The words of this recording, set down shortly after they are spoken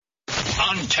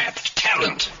Untapped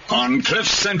Talent on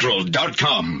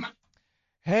CliffCentral.com.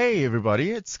 Hey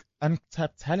everybody, it's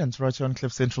Untapped Talent right here on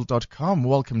CliffCentral.com.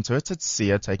 Welcome to it. It's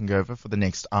Sia taking over for the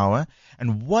next hour.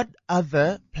 And what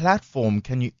other platform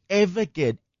can you ever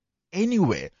get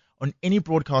anywhere on any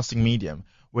broadcasting medium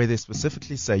where they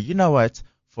specifically say, you know what,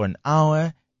 for an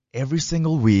hour every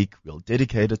single week, we'll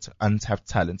dedicate it to Untapped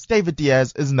Talents. David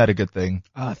Diaz, isn't that a good thing?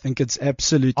 I think it's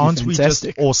absolutely Aren't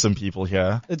fantastic. we just awesome people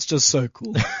here? It's just so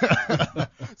cool.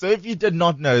 So if you did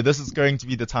not know, this is going to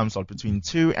be the time slot between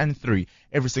 2 and 3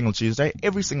 every single Tuesday,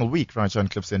 every single week right here on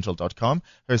CliffCentral.com,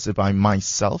 hosted by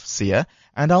myself, Sia,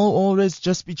 and I'll always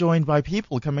just be joined by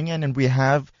people coming in and we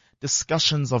have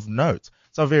discussions of note.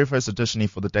 So our very first auditionee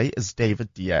for the day is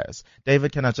David Diaz.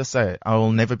 David, can I just say, I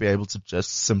will never be able to just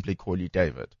simply call you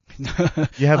David.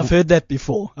 I've heard that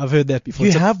before.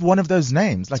 You have one of those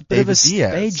names, like David Diaz. It's a bit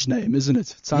of a stage name, isn't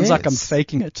it? It sounds like I'm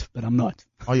faking it, but I'm not.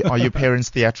 Are your parents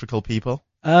theatrical people?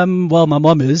 Well, my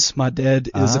mom is. My dad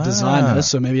is a designer,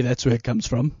 so maybe that's where it comes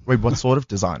from. Wait, what sort of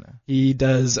designer? He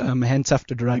does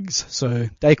hand-tufted rugs, so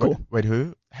decor. Wait,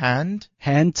 who?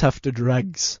 Hand-tufted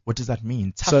rugs. What does that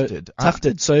mean? Tufted. So,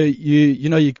 tufted. So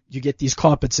you get these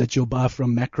carpets that you'll buy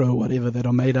from Macro or whatever that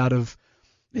are made out of,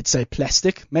 let's say,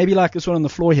 plastic. Maybe like this one on the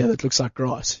floor here that looks like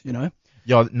grass, you know?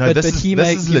 Yeah, no, this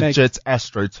is legit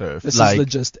AstroTurf. This is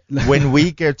legit. When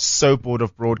we get so bored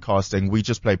of broadcasting, we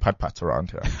just play putt-putt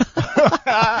around here.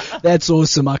 That's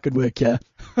awesome. I could work here.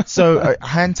 So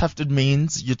hand-tufted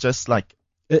means you just like...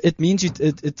 It means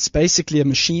it's basically a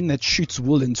machine that shoots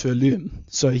wool into a loom.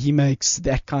 So he makes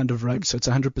that kind of rug. So it's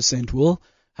 100% wool,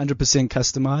 100%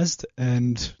 customized,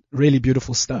 and really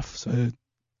beautiful stuff. So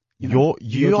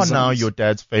you are now your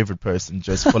dad's favorite person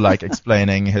just for like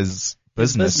explaining his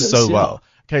business so well.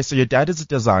 Okay, so your dad is a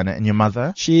designer and your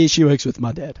mother? She works with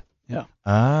my dad. Yeah.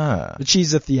 But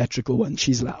she's a theatrical one.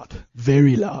 She's loud,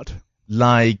 very loud.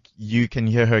 Like you can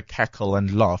hear her cackle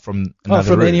and laugh from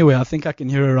another room. Anywhere. I think I can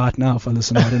hear her right now if I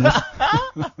listen hard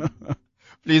enough.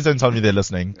 Please don't tell me they're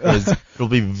listening, because it'll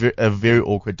be a very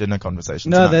awkward dinner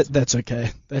conversation. No, that's okay.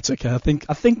 That's okay. I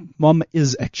think Mom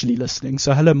is actually listening.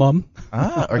 So hello, Mom.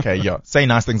 Okay, yeah. Say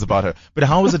nice things about her. But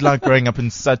how was it like growing up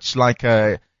in such like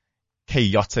a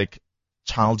chaotic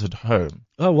childhood home?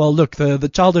 Oh well, look, the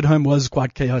childhood home was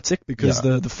quite chaotic because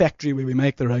the factory where we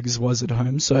make the rugs was at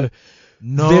home. So.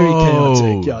 No. Very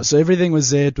chaotic, yeah. So everything was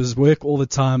there. It was work all the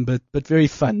time, but very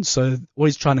fun. So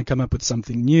always trying to come up with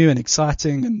something new and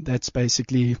exciting, and that's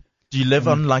basically. Do you live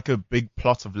on like a big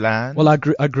plot of land? Well, I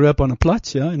grew up on a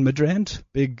plot, in Midrand,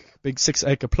 big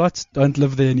 6-acre plot. Don't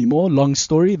live there anymore. Long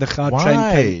story. The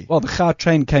Gautrain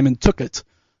train came and took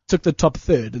the top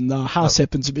third, and the house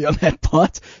happened to be on that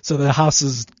plot, so the house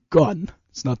is gone.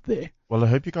 It's not there. Well, I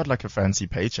hope you got like a fancy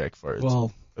paycheck for it.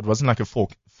 Well, it wasn't like a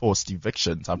forced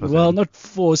eviction type of thing. Well, not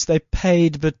forced. They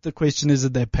paid, but the question is,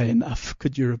 did they pay enough?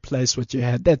 Could you replace what you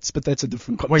had? That's a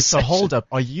different conversation. Wait, so hold up.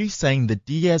 Are you saying the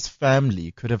Diaz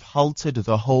family could have halted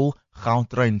the whole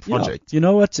Gautrain project? Yeah, you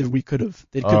know what? We could have.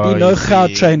 There could be no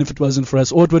Gautrain if it wasn't for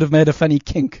us, or it would have made a funny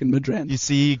kink in Midrand. You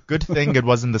see, good thing it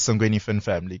wasn't the Sangweni Finn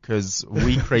family, because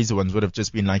we crazy ones would have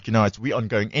just been like, you know what, we aren't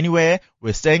going anywhere.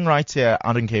 We're staying right here.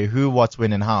 I don't care who, what,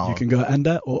 when, and how. You can go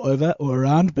under or over or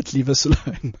around, but leave us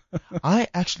alone. I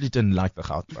actually didn't like the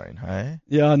Gautrain, hey?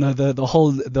 Yeah, no, the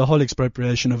whole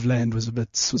expropriation of land was a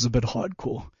bit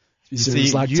hardcore. It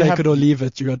was like take it or leave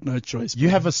it. You got no choice. You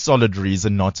have a solid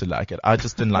reason not to like it. I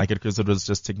just didn't like it because it was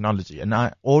just technology. And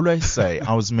I always say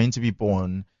I was meant to be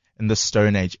born in the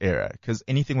Stone Age era, because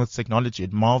anything with technology,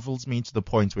 it marvels me to the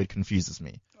point where it confuses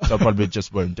me. So I probably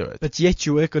just won't do it. But yet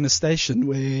you work on a station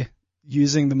where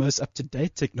using the most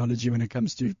up-to-date technology when it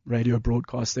comes to radio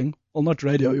broadcasting. Well, not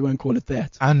radio, we won't call it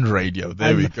that. Unradio,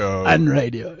 there we go.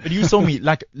 Unradio. But you saw me,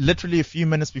 like, literally a few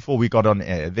minutes before we got on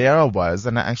air. There I was,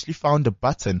 and I actually found a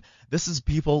button. This is,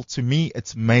 people, to me,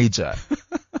 it's major.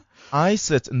 I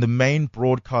sit in the main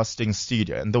broadcasting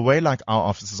studio, and the way, like, our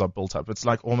offices are built up, it's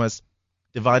like almost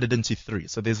divided into 3.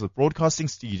 So there's a broadcasting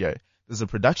studio, there's a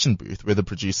production booth where the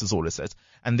producers all sit,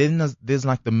 and then there's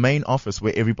like the main office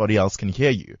where everybody else can hear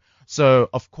you. So,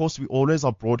 of course, we always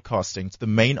are broadcasting to the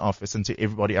main office and to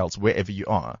everybody else, wherever you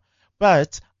are.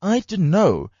 But I didn't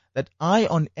know that I,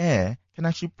 on air, can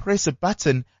actually press a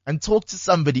button and talk to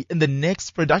somebody in the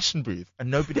next production booth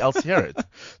and nobody else hear it.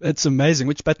 That's amazing.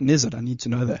 Which button is it? I need to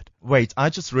know that. Wait, I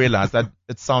just realized that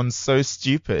it sounds so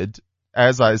stupid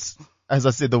as I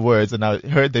said the words and I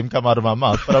heard them come out of my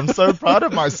mouth. But I'm so proud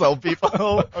of myself, people.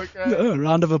 Okay. A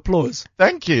round of applause.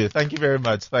 Thank you. Thank you very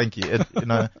much. Thank you. Can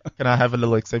I have a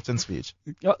little acceptance speech?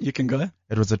 Yeah, you can go.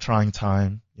 It was a trying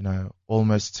time,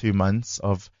 almost 2 months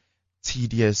of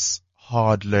tedious,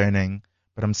 hard learning.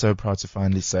 but I'm so proud to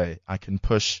finally say I can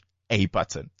push a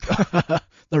button.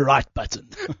 The right button.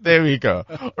 There we go.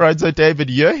 All right, so David,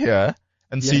 you're here,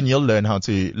 and soon you'll learn how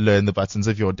to learn the buttons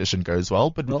if your audition goes well.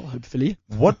 But hopefully.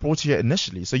 What brought you here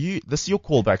initially? So this is your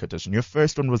callback audition. Your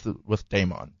first one was with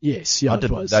Damon. Yes, yeah, How did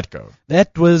that go?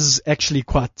 That was actually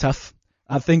quite tough.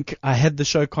 I think I had the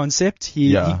show concept.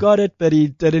 He got it, but he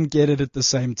didn't get it at the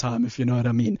same time, if you know what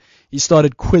I mean. He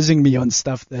started quizzing me on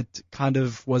stuff that kind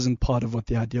of wasn't part of what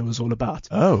the idea was all about.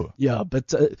 Oh. Yeah,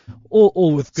 but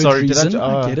all with good reason.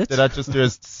 I get it. Did I just do a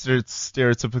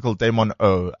stereotypical Damon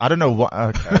O? I don't know what.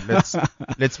 Okay,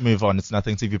 let's move on. It's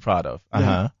nothing to be proud of.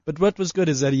 Yeah. But what was good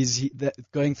is that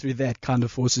going through that kind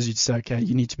of forces you to say, okay,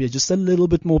 you need to be just a little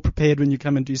bit more prepared when you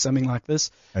come and do something like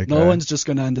this. Okay. No one's just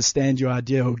going to understand your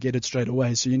idea or get it straight away.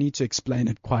 So you need to explain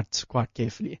it quite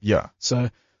carefully. Yeah.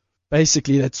 So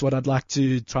basically that's what I'd like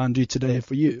to try and do today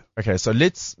for you. Okay, so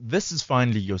this is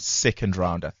finally your second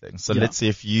round, I think. So let's see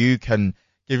if you can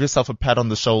give yourself a pat on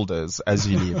the shoulders as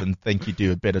you leave and think you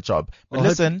do a better job. But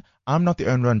listen, I'm not the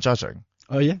only one judging.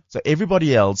 Oh, yeah? So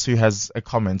everybody else who has a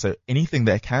comment or anything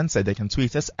they can say, they can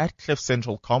tweet us at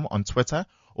cliffcentral.com on Twitter,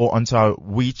 or onto our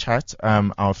WeChat,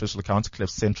 our official account, Cliff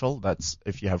Central. That's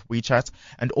if you have WeChat.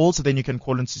 And also then you can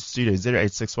call into studio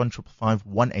 0861 555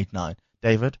 189.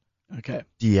 David? Okay.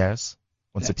 Diaz.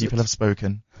 Once the people have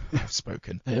spoken, they have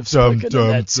spoken. They have spoken, and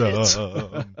that's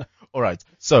it. All right.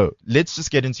 So let's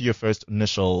just get into your first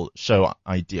initial show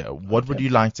idea. What would you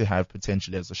like to have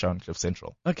potentially as a show on Cliff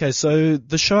Central? Okay, so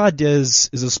the show idea is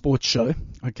a sports show,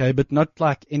 okay, but not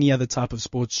like any other type of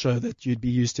sports show that you'd be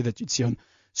used to, that you'd see on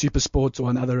Super Sports or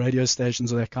on other radio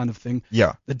stations or that kind of thing.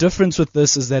 Yeah. The difference with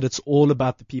this is that it's all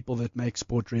about the people that make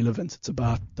sport relevant. It's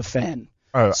about the fan.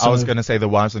 Oh, so, I was going to say the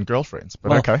wives and girlfriends,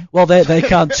 but okay. Well, they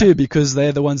count too, because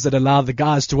they're the ones that allow the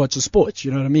guys to watch the sport.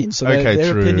 You know what I mean? So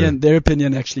their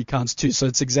opinion actually counts too. So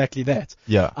it's exactly that.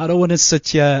 Yeah. I don't want to sit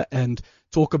here and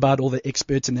talk about all the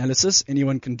expert analysis.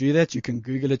 Anyone can do that. You can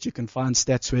Google it. You can find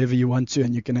stats wherever you want to,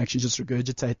 and you can actually just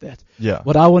regurgitate that. Yeah.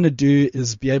 What I want to do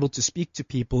is be able to speak to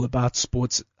people about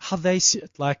sports, how they see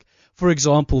it. Like, for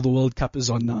example, the World Cup is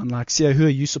on now. And like, Sia, who are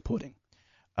you supporting?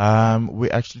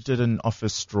 We actually did an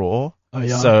office draw. Oh,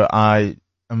 yeah. So I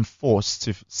am forced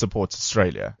to support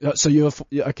Australia. So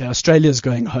okay, Australia's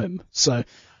going home. So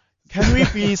can we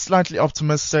be slightly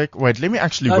optimistic? Wait, let me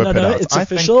actually whip it out. No, it's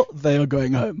official. They are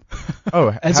going home.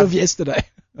 Oh, as of yesterday.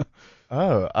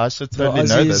 Oh, I should totally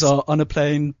know this. The Aussies are on a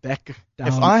plane back down.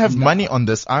 If I have money on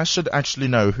this, I should actually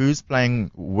know who's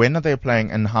playing, when are they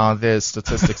playing, and how their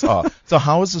statistics are. So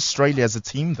how is Australia as a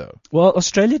team, though? Well,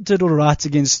 Australia did all right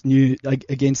against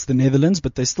the Netherlands,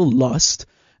 but they still lost.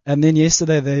 And then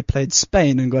yesterday they played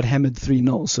Spain and got hammered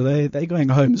 3-0. So they're going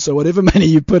home. So whatever money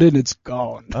you put in, it's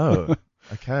gone. Oh,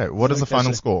 okay. What is the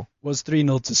final score? It was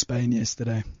 3-0 to Spain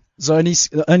yesterday. It's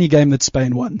the only game that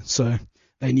Spain won. So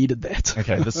they needed that.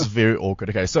 Okay, this is very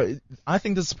awkward. Okay, so I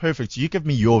think this is perfect. You give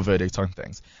me your verdict on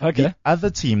things. Okay. The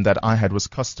other team that I had was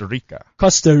Costa Rica.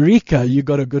 Costa Rica, you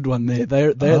got a good one there.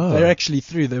 They're actually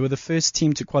through. They were the first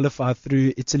team to qualify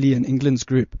through Italy and England's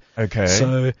group.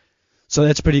 Okay. So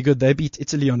that's pretty good. They beat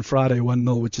Italy on Friday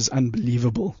 1-0, which is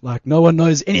unbelievable. Like, no one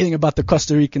knows anything about the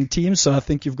Costa Rican team, so I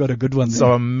think you've got a good one there.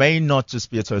 So I may not just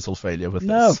be a total failure with this.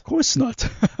 No, of course not.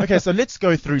 Okay, so let's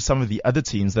go through some of the other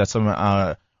teams that some of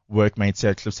our workmates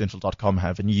here at cliffcentral.com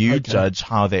have, and you judge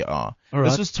how they are. All right.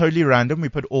 This was totally random. We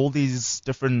put all these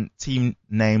different team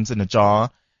names in a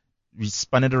jar. We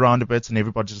spun it around a bit, and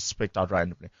everybody just picked out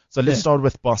randomly. So let's start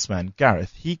with Bossman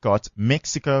Gareth. He got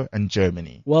Mexico and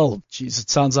Germany. Well, geez, it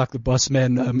sounds like the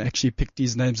Bossman actually picked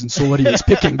these names and saw what he was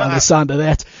picking by the sound of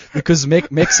that, because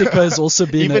Mexico has also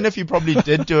been... Even if you probably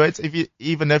did do it,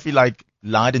 even if you like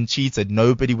lied and cheated,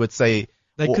 nobody would say...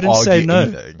 They couldn't say no,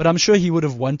 anything. But I'm sure he would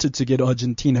have wanted to get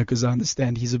Argentina, because I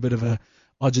understand he's a bit of a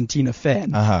Argentina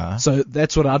fan. Uh-huh. So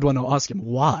that's what I'd want to ask him.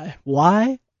 Why?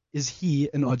 Why is he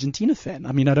an Argentina fan?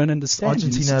 I mean, I don't understand.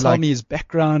 Argentina, tell me his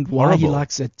background, why horrible. he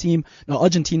likes that team. No,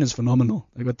 Argentina's phenomenal.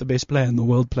 They got the best player in the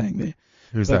world playing there.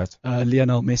 Who's that?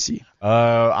 Lionel Messi.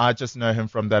 I just know him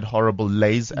from that horrible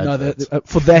Lay's advert. No,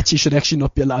 for that he should actually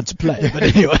not be allowed to play. But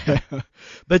anyway.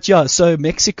 But yeah, so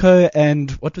Mexico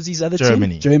and what was his other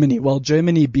team? Germany. Well,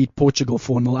 Germany beat Portugal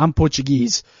 4-0. I'm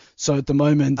Portuguese. So at the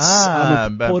moment,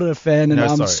 I'm a Porto fan, and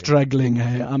I'm struggling.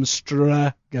 Hey, I'm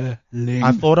struggling.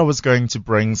 I thought I was going to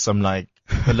bring some like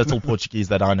the little Portuguese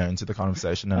that I know into the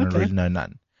conversation, and I really know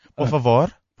none. Por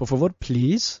favor. Por favor,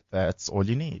 please. That's all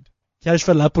you need. Queres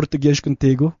falar português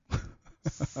contigo?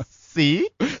 See?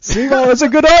 See, that was a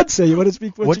good answer. You want to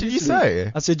speak Portuguese? What did you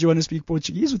say? I said you want to speak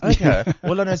Portuguese with me. Okay.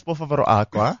 All I know is por favor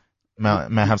aqua. may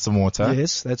I have some water?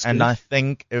 Yes, that's And good. I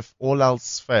think if all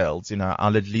else fails,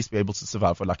 I'll at least be able to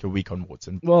survive for like a week on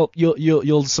water. Well,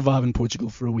 you'll survive in Portugal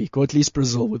for a week, or at least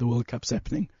Brazil with the World Cup's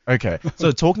happening. Okay.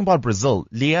 So talking about Brazil,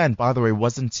 Leanne, by the way,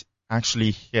 wasn't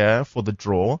actually here for the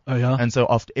draw. Oh, yeah? And so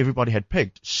after everybody had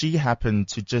picked, she happened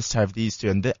to just have these two.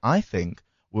 And I think,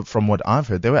 from what I've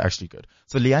heard, they were actually good.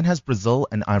 So Leanne has Brazil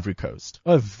and Ivory Coast.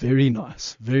 Oh, very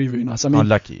nice. Very, very nice. I mean,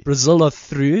 lucky. Brazil are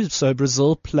through. So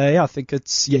Brazil play, I think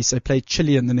they play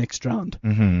Chile in the next round.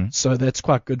 Mm-hmm. So that's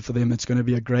quite good for them. It's going to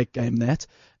be a great game, that.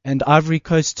 And Ivory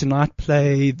Coast tonight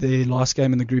play their last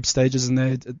game in the group stages,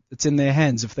 and it's in their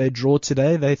hands. If they draw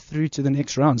today, they're through to the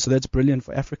next round. So that's brilliant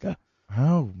for Africa.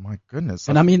 Oh, my goodness.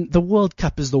 And I mean, the World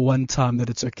Cup is the one time that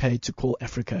it's okay to call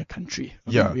Africa a country.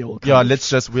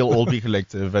 We'll all be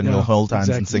collective and we'll hold hands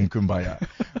and sing Kumbaya.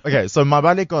 Okay, so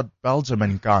Mabale got Belgium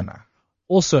and Ghana.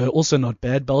 Also not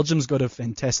bad. Belgium's got a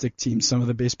fantastic team, some of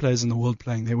the best players in the world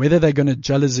playing there. Whether they're going to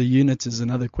gel as a unit is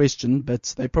another question,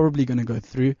 but they're probably going to go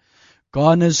through.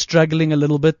 Ghana's struggling a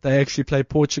little bit. They actually play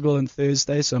Portugal on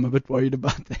Thursday, so I'm a bit worried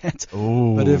about that.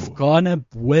 Ooh. But if Ghana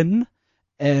win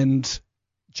and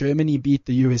Germany beat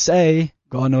the USA,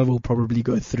 Ghana will probably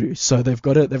go through. So they've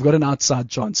got an outside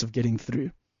chance of getting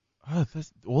through. Oh,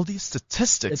 all these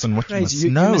statistics and what crazy.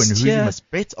 you must know and who you must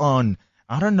bet on.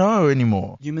 I don't know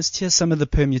anymore. You must hear some of the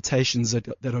permutations that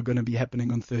are going to be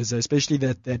happening on Thursday, especially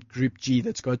that Group G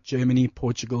that's got Germany,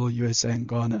 Portugal, USA, and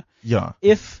Ghana. Yeah.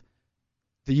 If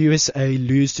the USA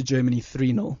lose to Germany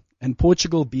 3-0 and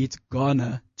Portugal beat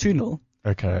Ghana 2-0,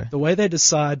 okay, the way they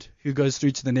decide who goes through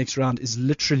to the next round is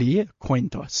literally a coin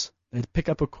toss. They pick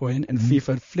up a coin and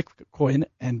FIFA flick a coin,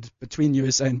 and between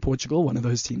USA and Portugal, one of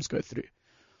those teams go through.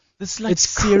 This is like it's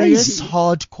serious, crazy.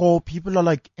 Hardcore. People are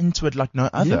like into it like no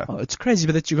other. Yeah, it's crazy,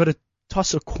 but that you got to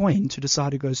toss a coin to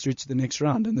decide who goes through to the next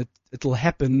round, and that it'll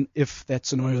happen if that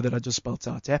scenario that I just spelled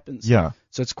out happens. Yeah.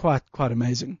 So it's quite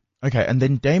amazing. Okay, and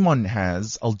then Damon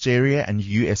has Algeria and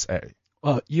USA.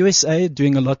 USA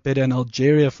doing a lot better, and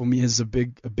Algeria for me is a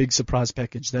big surprise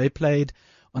package. They played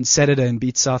on Saturday and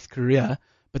beat South Korea,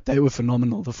 but they were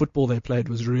phenomenal. The football they played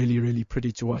was really, really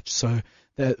pretty to watch. So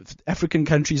the African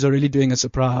countries are really doing us a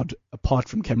proud, apart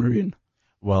from Cameroon.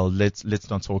 Well, let's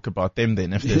not talk about them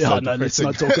then. If let's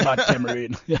not talk about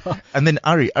Cameroon. Yeah. And then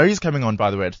Ari's coming on, by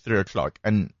the way, at 3:00,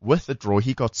 and with the draw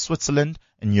he got Switzerland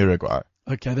and Uruguay.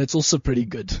 Okay, that's also pretty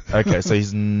good. Okay, so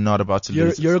he's not about to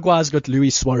lose. Uruguay's got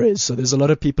Luis Suarez, so there's a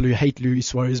lot of people who hate Luis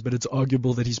Suarez, but it's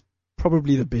arguable that he's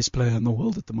probably the best player in the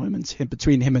world at the moment.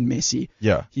 Between him and Messi,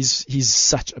 yeah, he's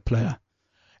such a player.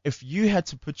 If you had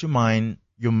to put your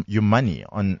money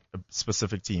on a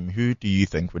specific team, who do you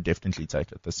think would definitely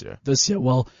take it this year? This year,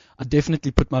 well, I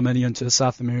definitely put my money onto a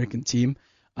South American team.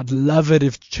 I'd love it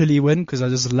if Chile win, because I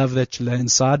just love that Chilean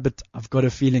side, but I've got a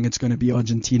feeling it's going to be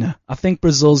Argentina. I think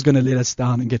Brazil's going to let us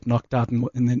down and get knocked out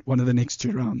in one of the next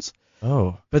 2 rounds.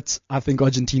 Oh. But I think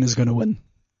Argentina's going to win.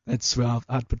 That's where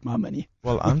I'd put my money.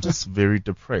 Well, I'm just very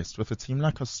depressed with a team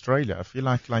like Australia. I feel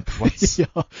like what's... Yeah,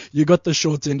 you got the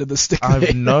short end of the stick. I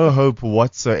have no hope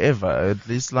whatsoever. At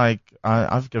least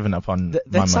I've given up on my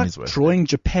money's like worth. Drawing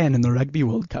Japan in the Rugby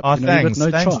World Cup. Oh, thanks.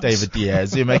 No Thanks, chance. David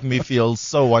Diaz. You're making me feel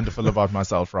so wonderful about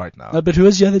myself right now. No, but who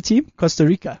is the other team? Costa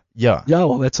Rica. Yeah. Yeah,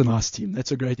 well, that's a nice team.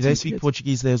 That's a great team. Do they speak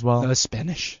Portuguese there as well? No,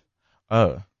 Spanish.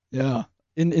 Oh. Yeah.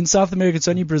 In South America, it's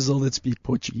only Brazil that speak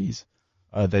Portuguese.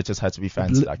 Oh, they just had to be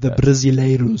fancy like the that.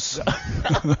 Brasileiros.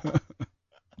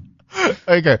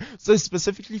 Okay, so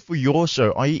specifically for your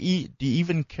show, do you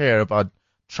even care about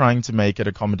trying to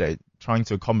accommodate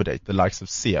the likes of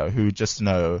Sia, who just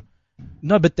know?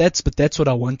 No, but that's what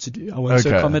I want to do. I want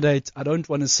to accommodate. I don't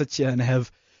want to sit here and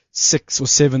have 6 or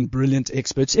 7 brilliant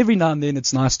experts. Every now and then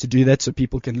it's nice to do that so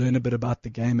people can learn a bit about the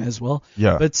game as well.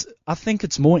 Yeah. But I think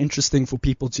it's more interesting for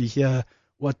people to hear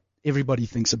what everybody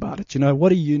thinks about it. What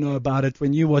do you know about it?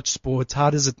 When you watch sports,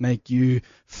 how does it make you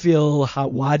feel?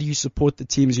 Why do you support the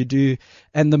teams you do?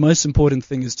 And the most important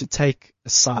thing is to take a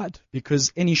side,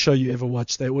 because any show you ever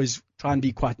watch, they always try and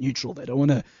be quite neutral. They don't want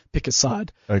to pick a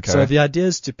side. Okay. So the idea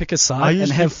is to pick a side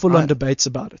and have full-on debates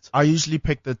about it. I usually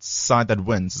pick the side that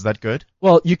wins. Is that good?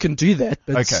 Well, you can do that,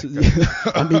 but okay.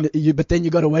 I mean, but then you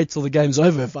got to wait till the game's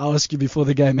over. If I ask you before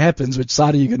the game happens, which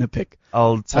side are you going to pick?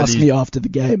 Ask me after the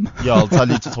game. Yeah, I'll tell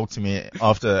you to talk to me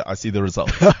after I see the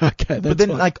result. Okay, but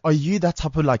then, fine. are you that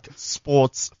type of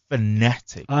sports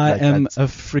fanatic? I am a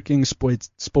freaking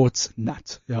sports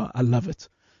nut. Yeah, I love it.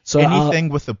 So anything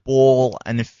with the ball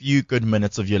and a few good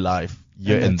minutes of your life,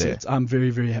 you're in there. I'm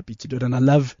very, very happy to do it, and I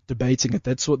love debating it.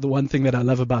 That's the one thing that I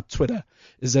love about Twitter,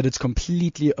 is that it's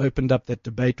completely opened up that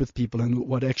debate with people. And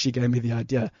what actually gave me the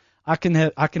idea, I can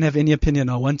have any opinion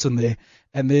I want on there.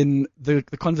 And then the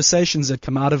conversations that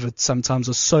come out of it sometimes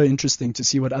are so interesting to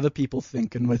see what other people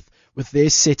think, and with their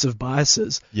set of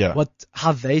biases,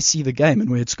 how they see the game and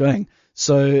where it's going.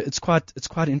 So it's quite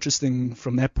interesting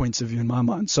from that point of view in my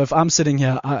mind. So if I'm sitting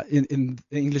here in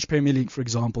the English Premier League, for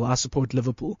example, I support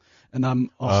Liverpool, and I'm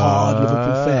a hard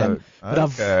Liverpool fan.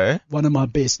 But one of my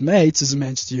best mates is a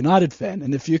Manchester United fan,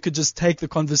 and if you could just take the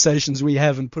conversations we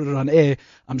have and put it on air,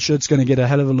 I'm sure it's going to get a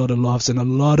hell of a lot of laughs and a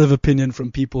lot of opinion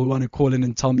from people who want to call in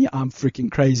and tell me I'm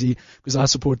freaking crazy because I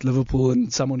support Liverpool,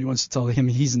 and someone who wants to tell him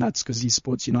he's nuts because he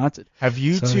supports United. Have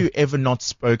you two ever not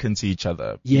spoken to each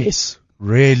other? Yes.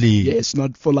 Really? Yes,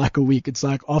 not for like a week. It's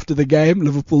like after the game,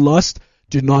 Liverpool lost,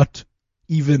 do not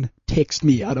even text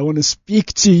me. I don't want to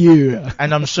speak to you.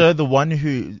 And I'm sure the one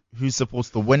who supports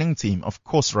the winning team, of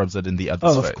course, rubs it in the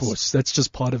other's face. Of course. That's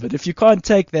just part of it. If you can't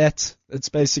take that, it's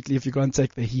basically if you can't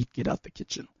take the heat, get out the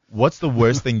kitchen. What's the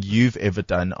worst thing you've ever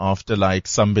done after like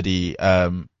somebody,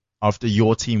 after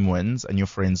your team wins and your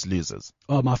friends loses?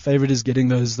 Oh, my favorite is getting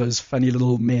those funny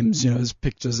little memes, those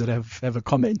pictures that have a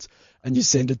comment, and you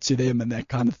send it to them and that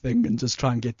kind of thing, and just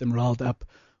try and get them riled up,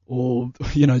 or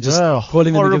just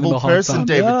calling them and giving them a hard time.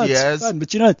 David Diaz. Fun,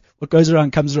 but what goes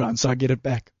around comes around, so I get it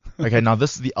back. Okay, now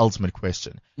this is the ultimate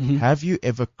question. Mm-hmm. Have you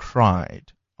ever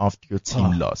cried after your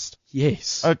team lost?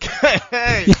 Yes. Okay.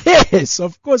 Yes,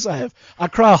 of course I have. I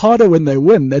cry harder when they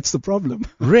win. That's the problem.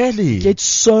 Really? Get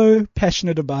so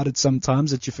passionate about it sometimes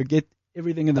that you forget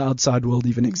everything in the outside world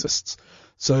even exists.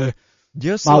 So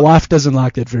my wife doesn't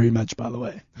like that very much, by the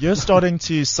way. You're starting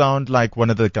to sound like one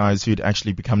of the guys who'd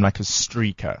actually become like a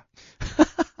streaker.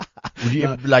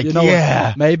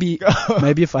 Maybe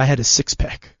if I had a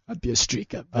six-pack, I'd be a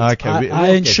streaker. Okay, I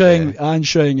ain't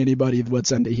showing anybody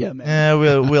what's under here, man.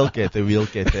 Yeah, we'll get there. We'll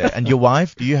get there. And your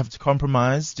wife? Do you have to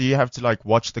compromise? Do you have to like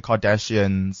watch the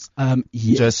Kardashians?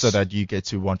 Yes. Just so that you get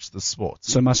to watch the sports.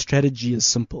 So my strategy is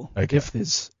simple. Okay. If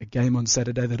there's a game on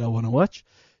Saturday that I want to watch,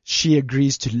 she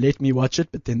agrees to let me watch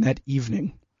it, but then that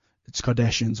evening, it's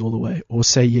Kardashians all the way, or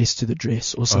say yes to the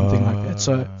dress, or something like that.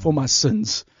 So for my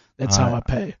sins, that's how I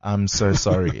pay. I'm so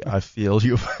sorry. I feel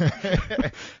you.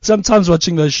 Sometimes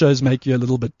watching those shows make you a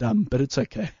little bit dumb, but it's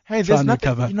okay. Hey, there's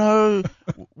nothing,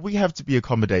 we have to be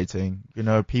accommodating,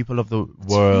 people of the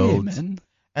world. Yeah, man.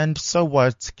 And so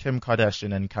what? Kim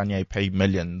Kardashian and Kanye pay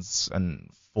millions and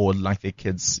for like their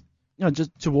kids.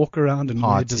 Just to walk around and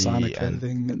wear designer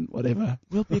clothing and whatever.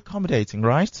 We'll be accommodating,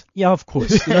 right? Yeah, of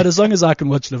course. As long as I can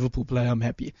watch Liverpool play, I'm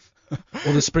happy.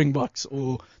 Or the Springboks,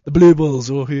 or the Blue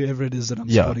Bulls, or whoever it is that I'm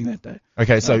supporting that day.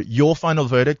 Okay, so your final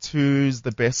verdict, who's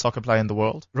the best soccer player in the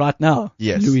world? Right now?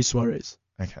 Yes. Luis Suarez.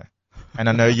 Okay. And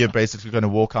I know you're basically going to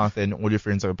walk out there and all your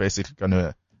friends are basically going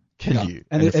to kill you.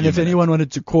 And if anyone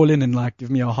wanted to call in and give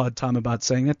me a hard time about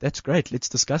saying that, that's great. Let's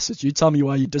discuss it. You tell me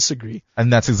why you disagree.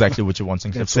 And that's exactly what you want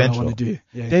in Cliff Central. That's what I want to do.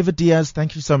 Yeah. David Diaz,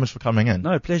 thank you so much for coming in.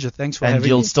 No, pleasure. Thanks for having me. And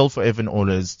you'll still forever in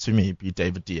orders to me be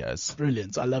David Diaz.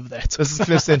 Brilliant. I love that. This is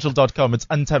CliffCentral.com. It's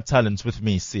Untapped Talent with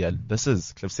me, Sia. This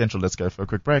is Cliff Central. Let's go for a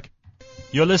quick break.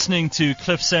 You're listening to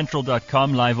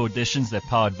CliffCentral.com live auditions. They're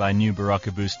powered by new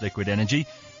Baraka Boost Liquid Energy.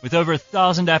 With over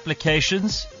 1,000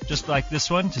 applications, just like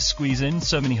this one, to squeeze in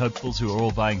so many hopefuls who are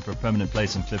all vying for a permanent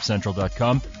place on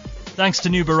CliffCentral.com. Thanks to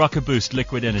new Baraka Boost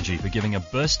Liquid Energy for giving a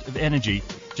burst of energy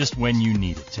just when you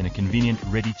need it in a convenient,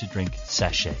 ready-to-drink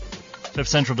sachet.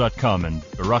 CliffCentral.com and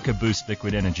Baraka Boost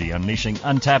Liquid Energy, unleashing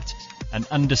untapped and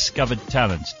undiscovered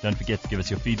talent. Don't forget to give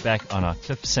us your feedback on our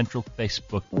Cliff Central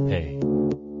Facebook page.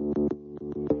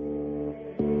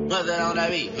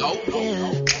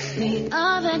 Me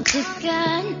all that you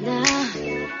got now.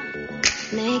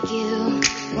 Make you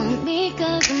want me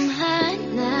 'cause I'm hot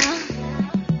now.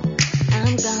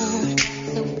 I'm gone,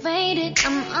 so faded,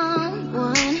 I'm on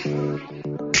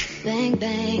one. Bang,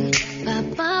 bang,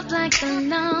 pop off like a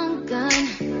long gun.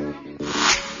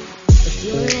 If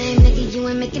you lame nigga, you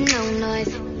ain't making no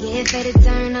noise. Get faded,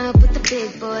 turn up with the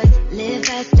big boys. Live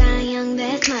fast, die young,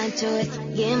 that's my choice.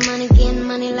 Get money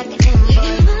like an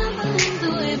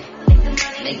invoice.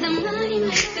 Make the money,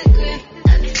 make the grip.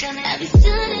 I be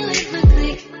stunning with my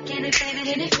click. Get it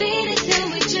faded till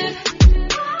we trip.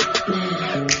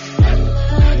 Man, I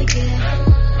love to get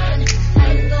on. I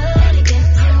love to get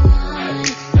on.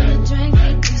 The drink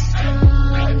ain't too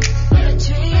strong. The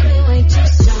dream it way too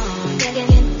strong. Get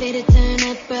faded, turn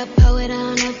up, bro, pull it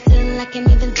on up till I can't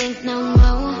even think no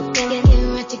more. Get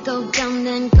right to go dumb,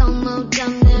 then go more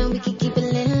dumb, then we can keep it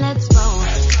lit, let's roll.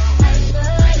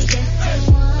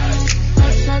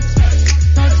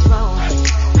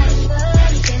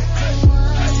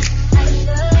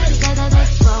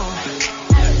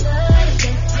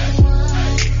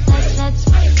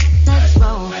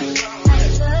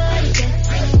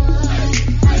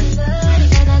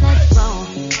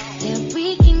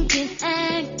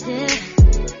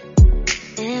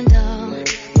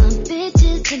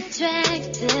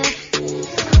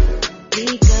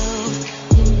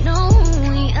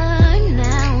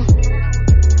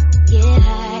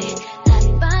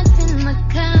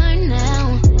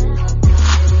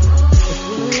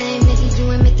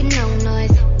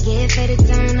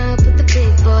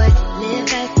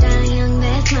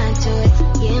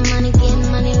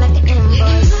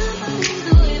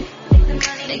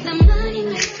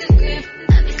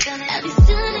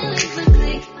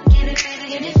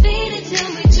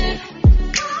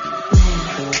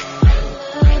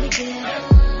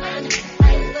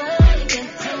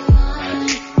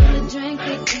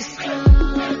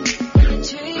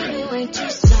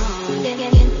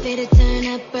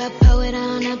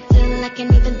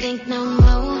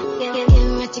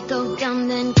 go dumb,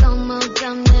 then go more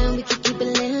dumb, then we can keep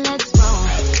it lit, let's roll.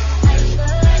 I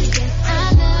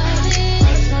love it.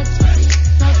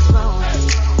 Let's roll. I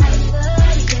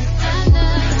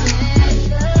love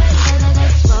it.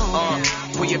 Let's roll.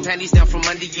 Pull your panties down from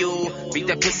under you. Beat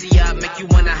that pussy up, make you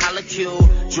wanna holla cue.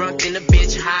 Drunk in a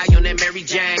bitch, high on that Mary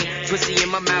Jane. Pussy in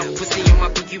my mouth, pussy in my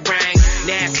pinky ring.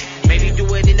 Nasty, maybe do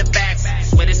it in the back.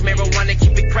 But it's marijuana,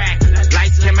 keep it cracked.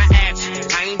 Lights, camera, action.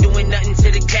 I ain't doing nothing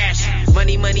to the cash.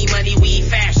 Money, money, money, we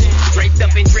fashion. Draped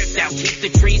up and dripped out, keep the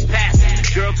trees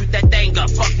passing. Girl, toot that thing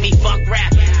up, fuck me, fuck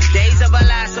rap. Days of a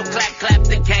lie, so clap, clap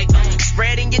the cake.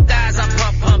 Spreading your thighs, I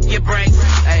pump your brakes.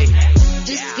 Hey.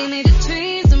 Just give me the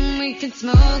trees and we can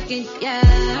smoke it, yeah.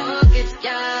 Smoke it,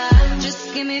 yeah.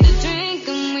 Just give me the drink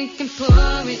and we can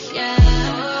pour it, yeah.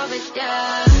 Pour it,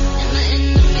 yeah. And my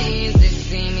enemies, they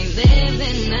see me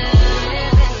living now.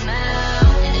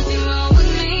 And if you roll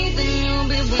with me, then you'll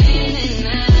be winning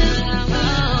now.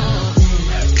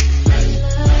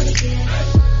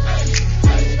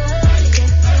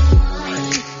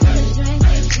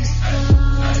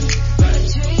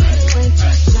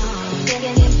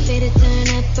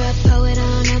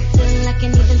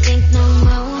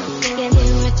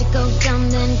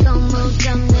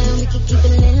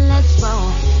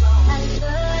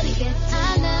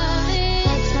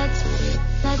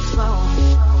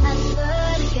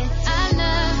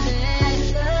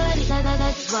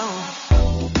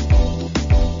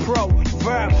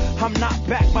 I'm not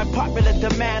back by popular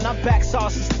demand. I'm back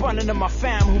sauces spawning in my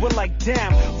fam who were like,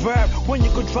 damn, verb, when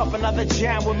you could drop another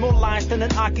jam with more lines than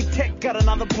an architect got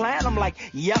another plan. I'm like,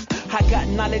 yep, I got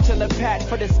knowledge on the pad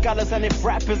for the scholars, and if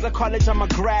rap is a college, I'm a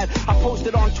grad. I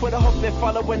posted on Twitter, hope they're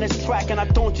following this track, and I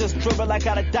don't just dribble, I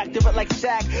got a doctorate like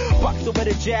Shaq. Box over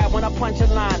the jab when I punch a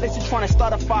line, unless you're trying to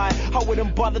start a fire. I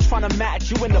wouldn't bother trying to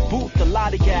match you in the booth, the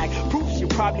lollygag. Proofs you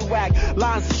probably whack,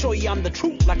 lines to show you I'm the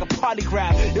truth like a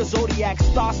polygraph. Your zodiac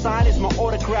star sign is my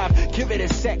autograph. Give it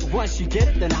a sec, once you get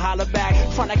it, then holler back.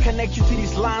 Trying to connect you to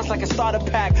these lines like a starter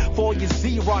pack. For all your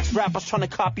Xerox rappers trying to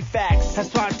copy facts.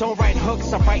 That's why I don't write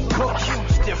hooks, I write hooks.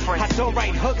 Huge difference. I don't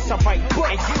write hooks, I write books.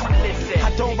 And you listen.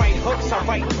 I don't write hooks, I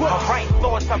write books. I write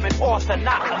thoughts, I'm an author,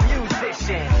 not a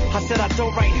musician. I said I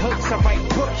don't write hooks, I write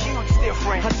books. Huge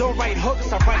difference. I don't write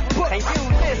hooks, I write books. And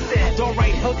you listen. I don't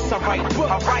write hooks, I write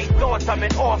books. I write thoughts, I'm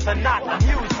an author, not a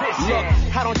musician.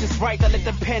 Look, I don't just write, I let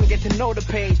the pen get to know the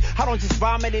page. I don't just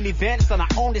rhyme at events and I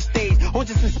own the stage. I don't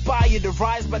just inspire you to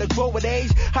rise but to grow with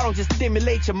age. I don't just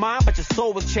stimulate your mind but your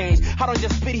soul will change. I don't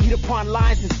just spit heat upon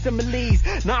lines and similes.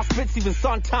 Now I spit even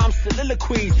sometimes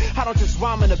soliloquies. I don't just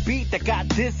rhyme on a beat that got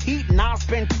this heat. Now I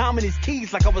spend time in these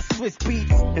keys like I was Swiss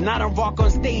beats. And I don't rock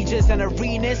on stages and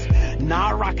arenas. Now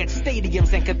I rock at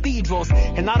stadiums and cathedrals.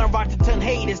 And I don't rock to turn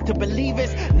haters to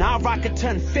believers. Now I rock to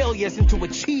turn failures into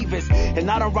achievers. And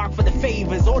I don't rock for the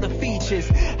favors or the features.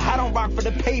 I don't rock for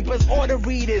the papers or the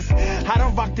readers. I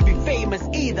don't rock to be famous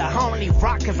either. I only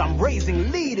rock cause I'm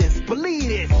raising leaders.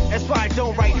 Believe it. That's why I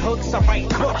don't write hooks, I write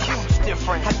books. Huge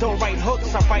difference. I don't write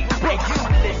hooks, I write books. And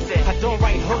you listen. I don't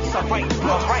write hooks, I write books.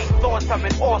 I write thoughts, I'm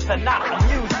an author, not a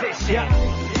musician.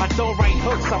 Yeah. I don't write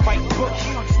hooks, I write books.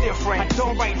 Huge difference. I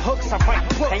don't write hooks, I write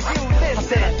books. And you listen. I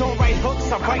said I don't write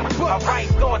hooks, I write books. I write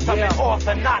thoughts, I'm an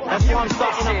author, not a musician. That's why I'm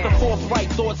starting up the forthright.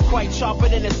 Thoughts quite sharper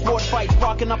than a sport fight.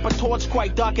 Sparking up a torch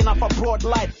quite dark enough a broad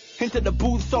light. Into the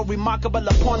booth, so remarkable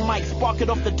upon mic. Spark it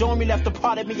off the dome, you left a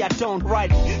part of me I don't write.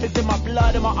 It's in my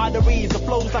blood, in my arteries. It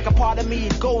flows like a part of me.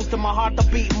 It goes to my heart to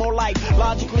beat more like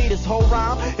logically. This whole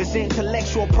rhyme is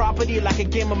intellectual property, like a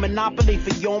game of Monopoly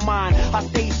for your mind. I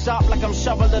stay sharp like I'm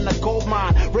shoveling a gold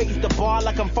mine. Raise the bar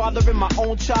like I'm fathering my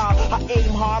own child. I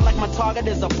aim hard like my target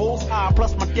is a bullseye.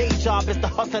 Plus my day job is the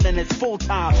hustle and it's full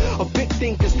time. A big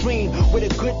thinker's dream with a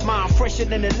good mind, fresher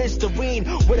than a Listerine.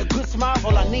 With a good smile,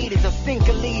 all I need is a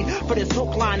single lead. For this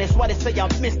hook line, that's why they say I'm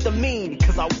Mr. Mean,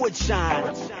 cause I would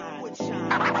shine.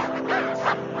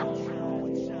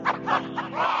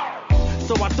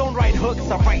 So I don't write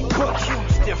hooks, I write books.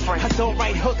 Huge difference. I don't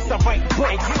write hooks, I write books.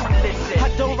 And you listen.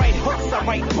 I don't write hooks, I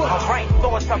write books. I write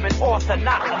thoughts, I'm an author,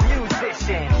 not a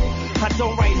musician. I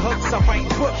don't write hooks, I write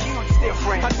books. Huge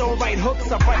difference. I don't write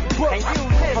hooks, I write books. And you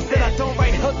listen. I said I don't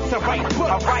write hooks, I write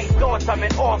books. I write thoughts, I'm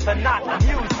an author, not a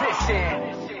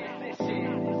musician.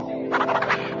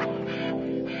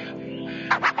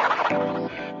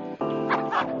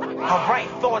 I write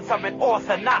thoughts, I'm an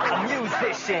author, not a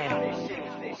musician.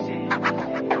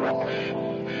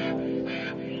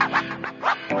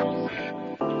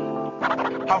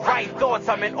 I write thoughts,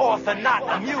 I'm an author, not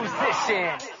a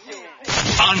musician.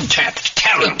 Untapped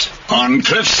Talent on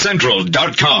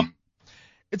CliffCentral.com.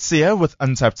 It's Sia with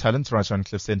Untapped Talent right on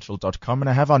cliffcentral.com, and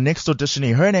I have our next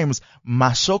auditionee. Her name is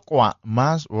Mashokwa.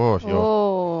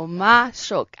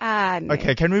 Mashokane.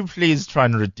 Okay, can we please try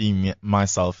and redeem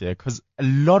myself here? Because a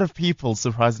lot of people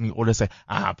surprisingly always say,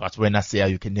 but when I say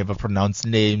you can never pronounce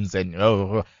names and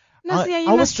No, Sia,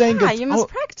 you must try. You must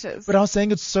practice. But I was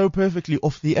saying it so perfectly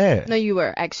off the air. No, you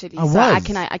were actually. I was.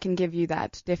 I can give you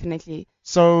that, definitely.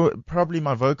 So probably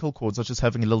my vocal cords are just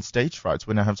having a little stage fright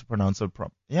when I have to pronounce it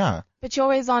Yeah. But you're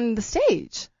always on the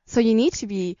stage, so you need to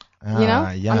be,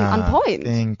 on point.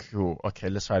 Thank you. Okay,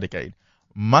 let's try it again.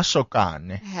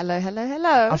 Mashokane.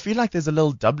 Hello. I feel like there's a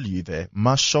little W there.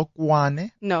 Mashokwane.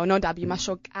 No W.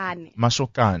 Mashokane.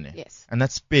 Mashokane. Yes. And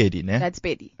that's Bedi, ne? That's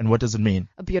Betty. And what does it mean?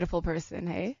 A beautiful person,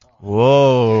 hey?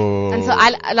 Whoa. And so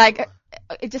I like,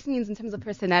 it just means in terms of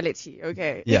personality,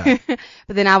 okay? Yeah.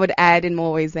 But then I would add in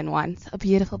more ways than one. A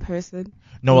beautiful person.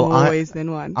 No, well, more ways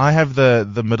than one. I have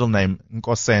the middle name,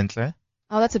 Nkosentle.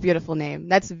 Oh, that's a beautiful name.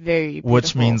 That's very beautiful.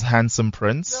 Which means handsome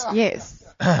prince. Yes.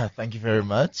 Thank you very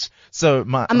much. So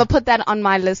I'm gonna put that on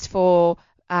my list for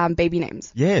baby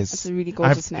names. Yes. That's a really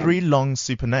gorgeous I have name. 3 long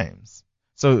super names.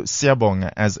 So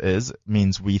Siyabonga, as is,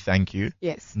 means we thank you.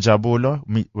 Yes. Jabulo,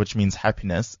 which means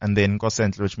happiness, and then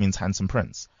Nkosentle, which means handsome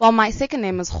prince. Well, my second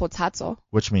name is Khotatso.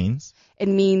 Which means? It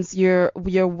means you're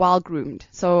well groomed.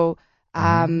 So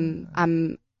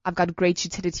I've got great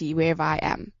utility wherever I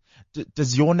am.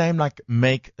 Does your name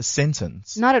make a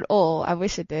sentence? Not at all. I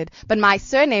wish it did. But my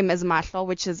surname is Mahlo,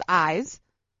 which is eyes.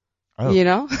 Oh. You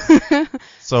know?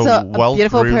 So a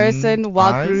beautiful person,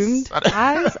 well groomed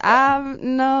eyes.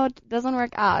 No, it doesn't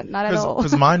work out. Not at all.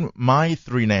 Because my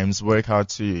 3 names work out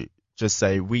to just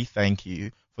say we thank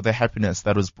you for the happiness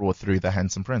that was brought through the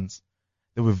handsome prince.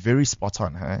 They were very spot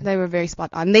on, hey? They were very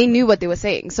spot on. They knew what they were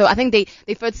saying. So I think they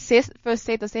first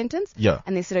said the sentence. Yeah.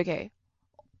 And they said, okay,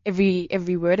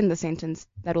 every word in the sentence,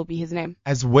 that will be his name.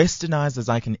 As westernized as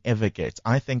I can ever get,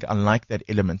 I think I like that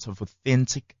element of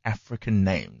authentic African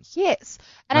names. Yes.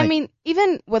 And I mean,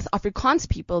 even with Afrikaans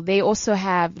people, they also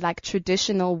have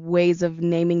traditional ways of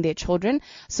naming their children.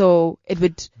 So it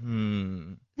would,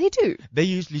 they do. They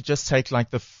usually just take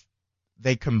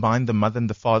they combine the mother and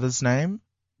the father's name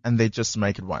and they just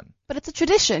make it one. But it's a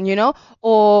tradition,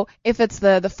 or if it's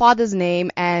the father's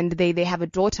name and they have a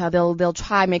daughter, they'll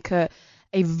try and make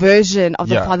a version of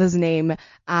the father's name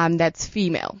that's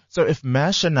female. So if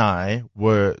Mash and I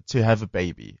were to have a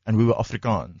baby and we were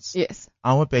Afrikaans, yes,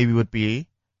 our baby would be?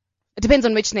 It depends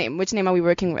on which name. Which name are we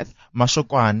working with?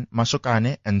 Mashokane,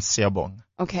 and Siyabong.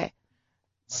 Okay.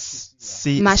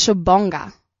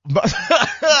 Mashobonga.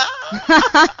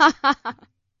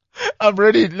 I'm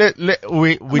ready.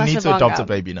 We need to adopt a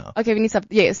baby now. Okay, we need to.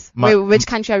 Yes. Which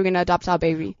country are we going to adopt our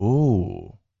baby?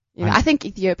 Ooh. I think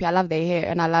Ethiopia. I love their hair,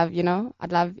 and I love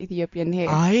Ethiopian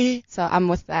hair. So I'm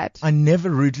with that. I never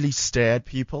rudely stare at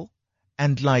people,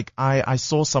 and I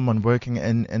saw someone working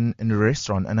in a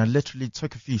restaurant, and I literally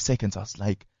took a few seconds. I was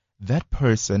like, that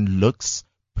person looks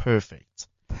perfect.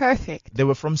 Perfect. They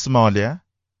were from Somalia,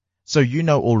 so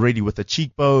already with the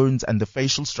cheekbones and the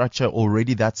facial structure,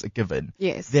 already that's a given.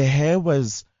 Yes. Their hair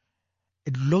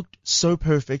it looked so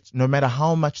perfect. No matter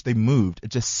how much they moved,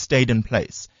 it just stayed in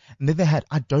place. And then they had,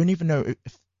 I don't even know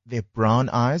if they're brown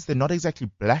eyes. They're not exactly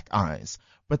black eyes,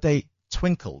 but they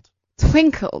twinkled.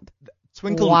 Twinkled?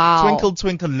 Wow.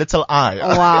 Twinkle, little eye.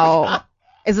 Wow.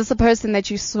 Is this a person that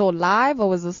you saw live, or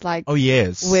was this Oh,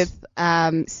 yes. with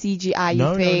CGI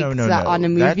effects on a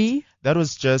movie? That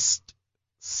was just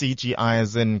CGI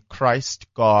as in Christ,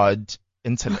 God,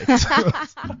 intellect.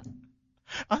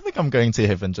 I think I'm going to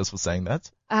heaven just for saying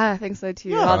that. I think so too.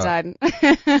 Yeah. Well done.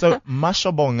 So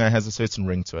Mashabonga has a certain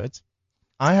ring to it.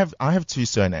 I have 2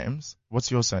 surnames. What's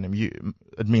your surname?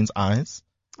 It means eyes.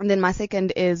 And then my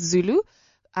second is Zulu,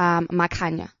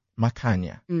 Makanya.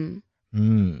 Makanya.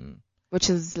 Which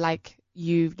is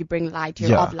you bring light,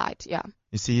 you're of light, yeah.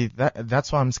 You see,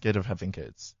 that's why I'm scared of having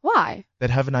kids. Why?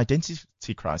 They'd have an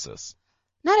identity crisis.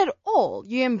 Not at all.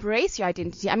 You embrace your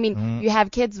identity. I mean, you have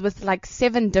kids with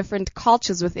 7 different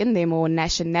cultures within them or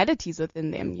nationalities within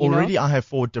them. Already I have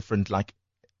 4 different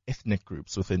ethnic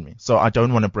groups within me. So I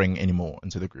don't want to bring any more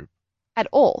into the group. At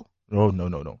all? Oh,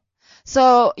 no.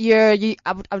 So I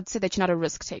would say that you're not a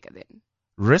risk taker then.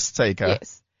 Risk taker?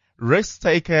 Yes. Risk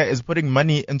taker is putting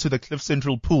money into the Cliff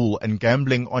Central pool and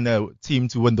gambling on a team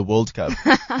to win the World Cup.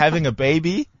 Having a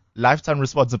baby, lifetime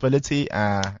responsibility,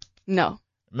 no.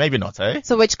 Maybe not, eh?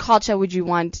 So which culture would you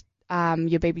want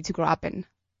your baby to grow up in?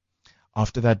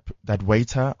 After that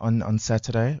waiter on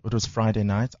Saturday, it was Friday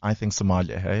night, I think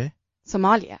Somalia, hey?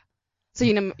 Somalia. So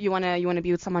you wanna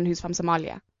be with someone who's from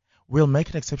Somalia? We'll make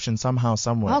an exception somehow,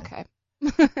 somewhere. Okay.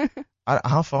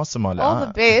 How far, Somali? All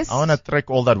the best. I want to trek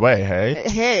all that way, hey?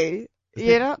 Hey,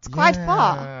 it's quite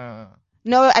far.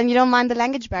 No, and you don't mind the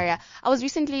language barrier. I was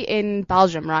recently in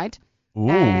Belgium, right? Ooh.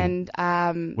 And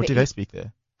what do they speak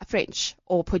there? French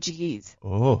or Portuguese.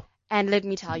 Oh. And let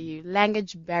me tell you,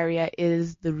 language barrier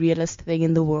is the realest thing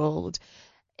in the world.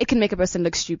 It can make a person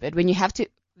look stupid when you have to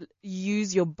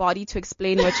use your body to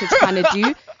explain what you're trying to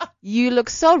do. You look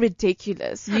so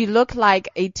ridiculous. You look like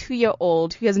a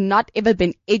 2-year-old who has not ever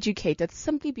been educated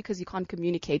simply because you can't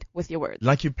communicate with your words.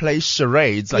 Like you play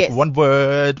charades, like Yes. one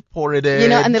word, pour it in, You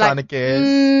know, and they're trying like, to guess.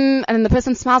 and then the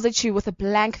person smiles at you with a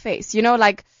blank face. You know,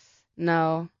 like,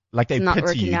 no. Like they It's not pity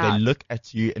working you. They out. look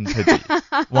at you in pity.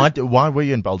 Why were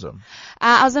you in Belgium?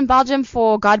 I was in Belgium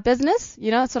for God business.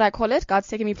 You know, that's what I call it. God's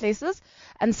taking me places.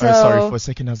 And so. Oh, sorry. For a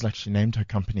second, I was like, she named her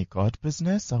company God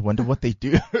Business. I wonder what they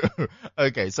do.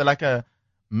 Okay, so like a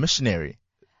missionary.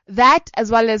 That as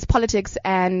well as politics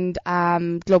and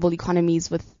global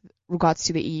economies with regards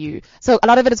to the EU. So a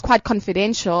lot of it is quite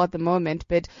confidential at the moment,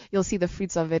 but you'll see the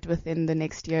fruits of it within the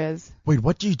next years. Wait,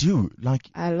 what do you do? Like,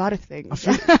 A lot of things.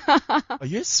 are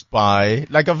you a spy?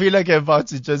 Like, I feel like you're about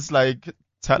to just like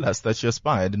tell us that you're a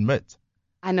spy and admit.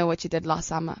 I know what you did last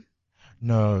summer.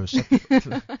 No,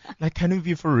 like, can we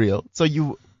be for real? So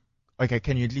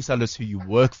can you at least tell us who you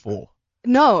work for?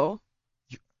 No.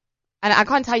 And I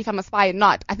can't tell you if I'm a spy or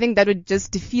not. I think that would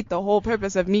just defeat the whole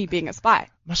purpose of me being a spy.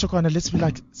 Mashokwana, let's be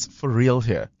like for real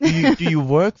here. Do you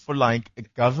work for like a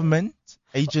government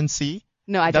agency?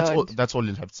 No, I don't. That's all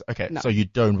you have to say. Okay, No. so you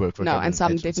don't work for a No, government and so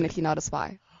I'm agency. definitely not a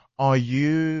spy. Do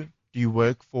you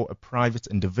work for a private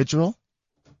individual?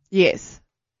 Yes.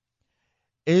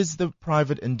 Is the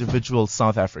private individual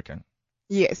South African?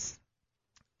 Yes.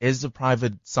 Is the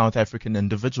private South African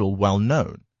individual well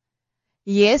known?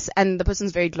 Yes, and the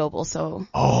person's very global, so.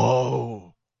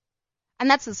 Oh. And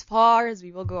that's as far as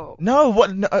we will go. No,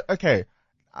 what? No, okay.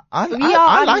 I We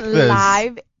I are like on this.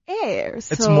 live air,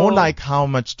 so. It's more like how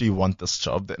much do you want this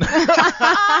job then?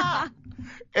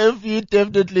 If you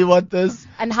definitely want this.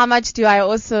 And how much do I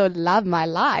also love my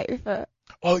life?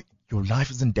 Oh, your life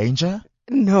is in danger?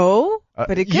 No,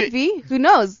 but it could be. Who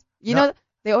knows? You No. know,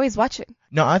 they're always watching.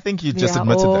 No, I think you just They are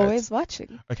admitted always that.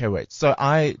 watching. Okay, wait. So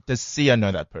does Sia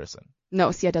know that person?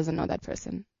 No, Sia doesn't know that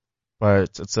person.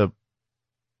 But it's a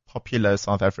popular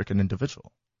South African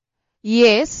individual.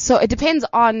 Yes, so it depends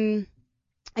on,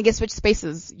 I guess, which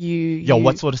spaces you.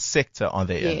 What sort of sector are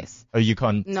they in? Yes. Oh, you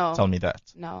can't No. tell me that.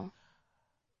 No.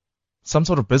 Some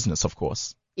sort of business, of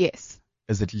course. Yes.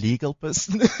 Is it legal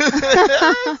business?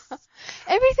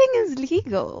 Everything is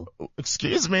legal.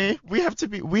 Excuse me. We have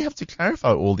to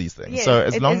clarify all these things. Yes, So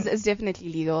it's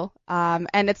definitely legal.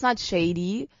 And it's not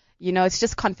shady. You know, it's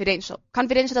just confidential.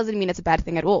 Confidential doesn't mean it's a bad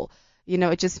thing at all. You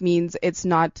know, it just means it's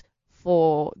not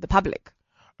for the public.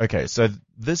 Okay, so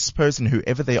this person,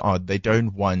 whoever they are, they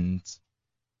don't want.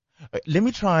 Let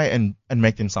me try and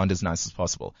make them sound as nice as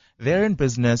possible. They're in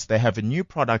business, they have a new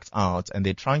product out, and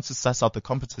they're trying to suss out the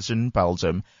competition in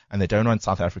Belgium, and they don't want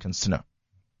South Africans to know.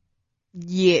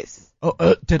 Yes.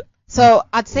 So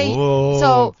I'd say,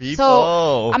 Whoa, people.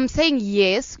 so I'm saying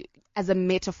yes as a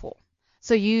metaphor.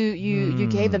 So you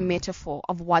gave a metaphor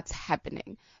of what's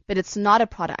happening, but it's not a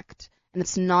product and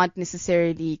it's not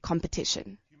necessarily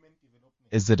competition.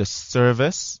 Is it a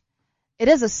service? It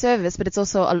is a service, but it's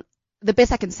also the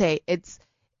best I can say.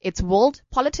 It's world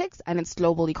politics and it's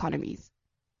global economies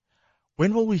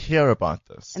When will we hear about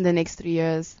this? in the next 3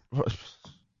 years.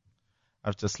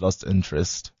 I've just lost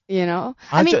interest. You know,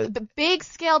 the big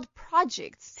scaled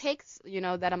projects takes,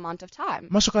 that amount of time.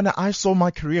 Mashokana, I saw my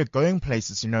career going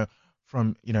places,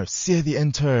 from, Sia the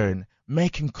intern,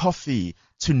 making coffee,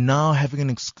 to now having an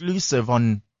exclusive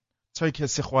on Tokyo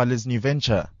Sekhwale's new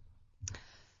venture.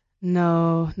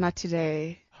 No, not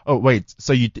today. Oh, wait.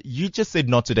 So you just said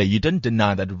not today. You didn't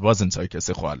deny that it wasn't Tokyo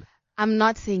Sekhwale. I'm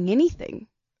not saying anything.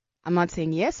 I'm not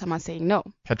saying yes. I'm not saying no.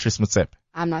 Patrice Motsepe.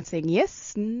 I'm not saying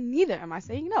yes. Neither am I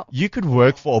saying no. You could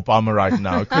work for Obama right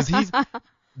now because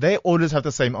they always have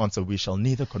the same answer. We shall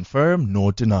neither confirm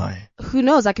nor deny. Who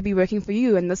knows? I could be working for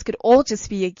you and this could all just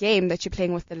be a game that you're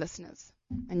playing with the listeners.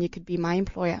 And you could be my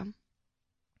employer.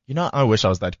 I wish I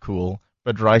was that cool.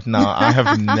 But right now I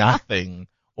have nothing.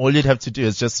 All you'd have to do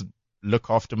is just look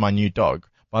after my new dog.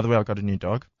 By the way, I got a new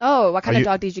dog. Oh, what kind of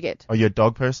dog did you get? Are you a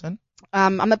dog person?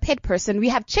 I'm a pet person. We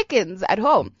have chickens at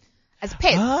home as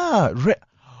pets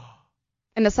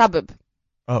in the suburb.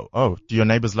 Oh, do your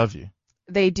neighbors love you?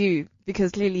 They do,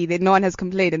 because clearly no one has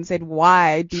complained and said,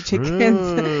 why do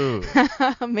chickens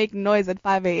make noise at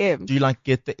 5 a.m.? Do you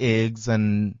get the eggs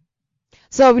and...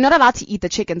 So we're not allowed to eat the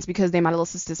chickens because they're my little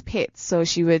sister's pets. So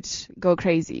she would go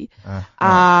crazy.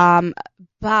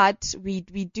 But we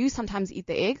do sometimes eat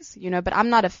the eggs, but I'm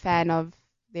not a fan of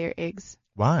their eggs.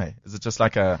 Why? Is it just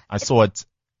like I saw it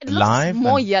live? Looks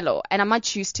more yellow, and I'm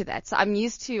not used to that. So I'm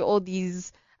used to all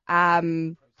these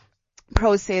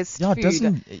processed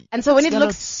food. And so when it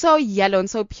looks so yellow and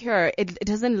so pure, it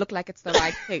doesn't look like it's the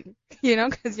right thing,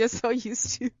 because you're so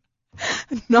used to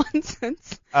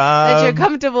nonsense that you're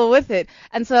comfortable with it.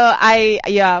 And so I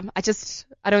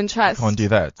don't trust. Can't do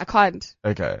that. I can't.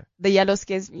 Okay. The yellow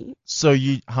scares me. So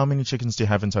how many chickens do you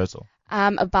have in total?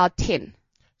 About 10.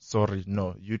 Sorry,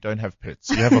 no, you don't have pets.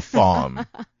 You have a farm.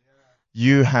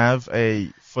 You have a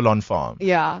full-on farm.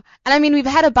 Yeah. And I mean, we've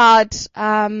had about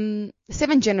 7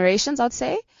 generations, I'd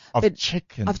say. Of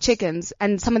chickens.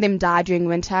 And some of them die during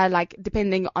winter, like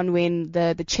depending on when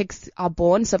the chicks are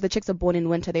born. So if the chicks are born in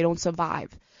winter, they don't survive.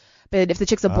 But if the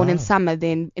chicks are born in summer,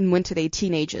 then in winter they're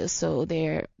teenagers, so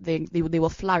they will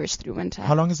flourish through winter.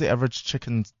 How long is the average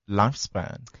chicken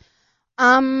lifespan?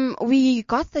 We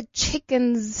got the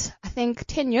chickens, I think,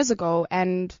 10 years ago,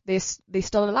 and they're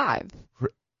still alive.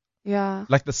 Yeah.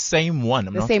 Like the same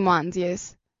one? Same ones,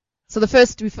 yes. So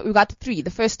we got 3. The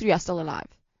first 3 are still alive.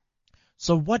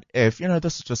 So what if,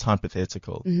 this is just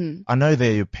hypothetical. Mm-hmm. I know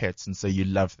they're your pets, and so you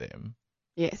love them.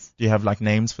 Yes. Do you have like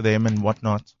names for them and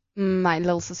whatnot? My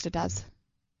little sister does.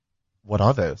 What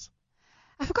are those?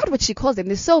 I forgot what she calls them.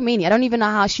 There's so many. I don't even know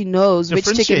how she knows which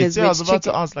chicken is which chicken. I was about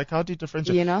to ask, like, how do you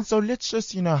differentiate? So let's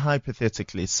just,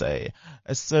 hypothetically say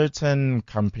a certain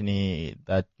company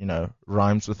that,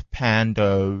 rhymes with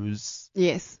pandos.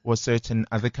 Yes. Or a certain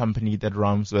other company that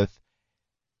rhymes with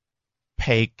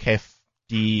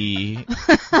PayKefD.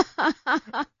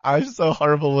 I'm so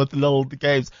horrible with little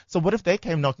games. So what if they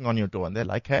came knocking on your door and they're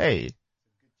like, hey,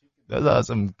 those are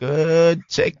some good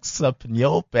chicks up in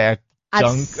your back. I'd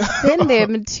send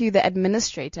them to the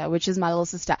administrator, which is my little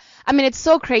sister. I mean, it's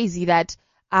so crazy that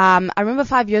I remember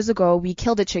 5 years ago we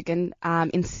killed a chicken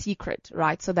in secret,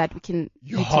 right, so that we can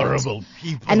eat horrible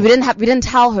people. And we didn't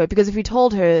tell her, because if we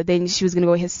told her, then she was going to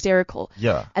go hysterical.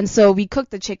 Yeah. And so we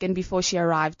cooked the chicken before she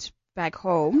arrived back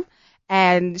home,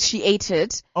 and she ate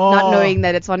it, not knowing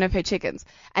that it's one of her chickens.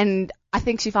 And I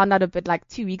think she found out a bit like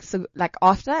 2 weeks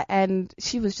after, and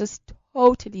she was just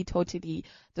totally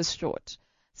distraught.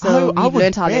 So we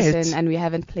learned our lesson, and we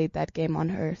haven't played that game on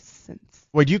her since.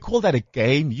 Wait, you call that a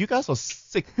game? You guys are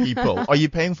sick people. Are you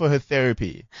paying for her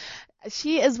therapy?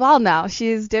 She is well now. She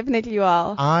is definitely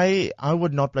well. I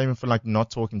would not blame her for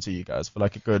not talking to you guys for a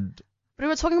good. But we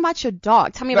were talking about your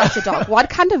dog. Tell me about your dog. What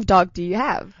kind of dog do you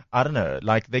have? I don't know.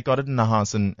 They got it in a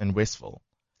house in Westville.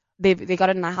 They got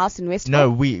it in a house in Westville?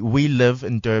 No, we live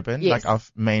in Durban. Yes. Our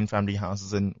main family house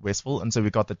is in Westville, and so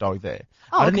we got the dog there.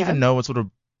 Oh, I don't even know what sort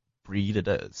of breed it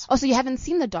is. Oh, so you haven't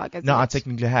seen the dog as No, yet? I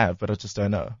technically have, but I just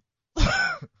don't know.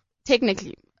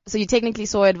 Technically. So you technically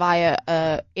saw it via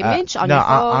image on your phone?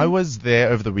 No, I was there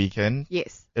over the weekend.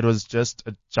 Yes. It was just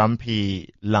a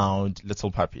jumpy, loud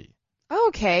little puppy.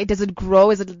 Okay. Does it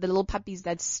grow? Is it the little puppies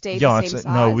that stay the same size?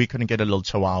 No, we couldn't get a little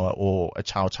chihuahua or a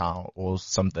chow chow or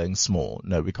something small.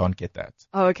 No, we can't get that.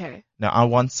 Oh, okay. No, I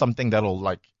want something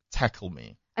that'll tackle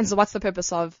me. And so what's the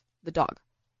purpose of the dog?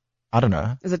 I don't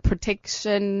know. Is it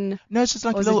protection? No, it's just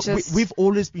a little. We've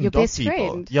always been dog people.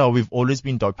 Friend? Yeah, we've always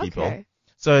been dog people. Okay.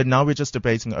 So now we're just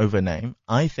debating over a name.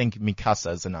 I think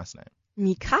Mikasa is a nice name.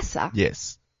 Mikasa?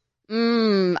 Yes.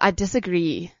 I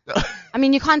disagree. I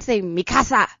mean, you can't say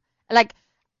Mikasa.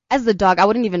 As the dog, I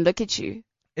wouldn't even look at you.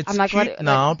 It's cute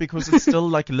now because it's still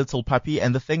like a little puppy,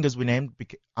 and the thing is, we named.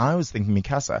 I was thinking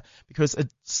Mikasa because it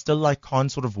still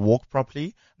can't sort of walk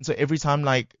properly, and so every time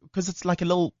because it's like a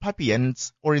little puppy and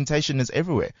its orientation is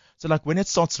everywhere. So when it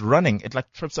starts running, it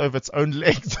trips over its own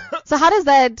legs. So how does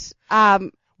that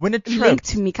when it trips, link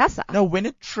to Mikasa? No, when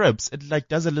it trips, it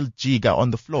does a little jiga on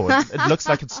the floor. It looks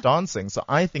like it's dancing. So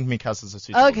I think Mikasa is a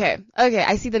suitable. Okay,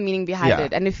 I see the meaning behind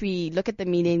it. And if we look at the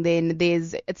meaning, then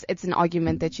it's an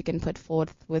argument that you can put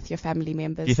forth with your family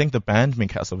members. Do you think the band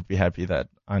Mikasa would be happy that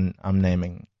I'm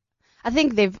naming? I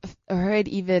think they've heard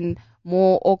even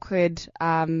more awkward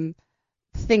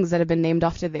things that have been named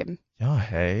after them. Yeah,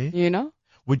 hey.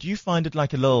 Would you find it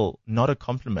like a little, not a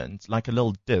compliment, like a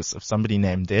little diss if somebody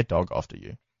named their dog after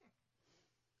you?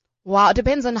 Wow, it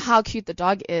depends on how cute the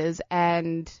dog is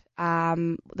and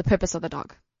the purpose of the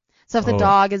dog. So if the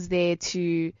dog is there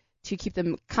to keep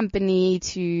them company,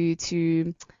 to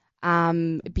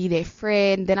be their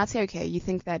friend, then I'd say, okay, you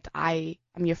think that I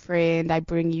am your friend, I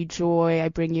bring you joy, I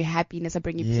bring you happiness, I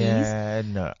bring you peace. Yeah,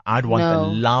 no, I'd want the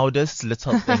loudest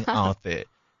little thing out there.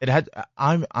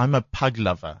 I'm a pug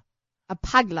lover. A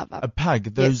pug lover. A pug.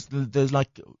 Those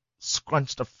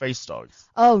scrunched up face dogs.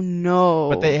 Oh no.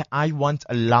 But I want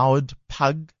a loud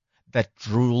pug that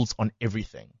drools on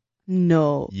everything.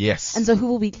 No. Yes. And so who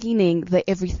will be cleaning the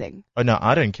everything? Oh no,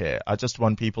 I don't care. I just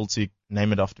want people to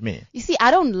name it after me. You see,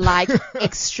 I don't like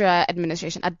extra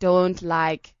administration. I don't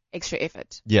like extra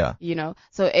effort. Yeah. You know?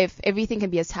 So if everything can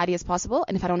be as tidy as possible,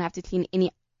 and if I don't have to clean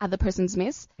any other person's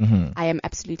mess, I am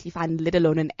absolutely fine, let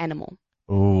alone an animal.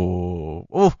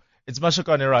 Oh, it's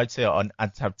Mashokane right here on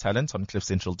Untapped Talent on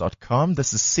cliffcentral.com.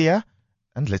 This is Sia,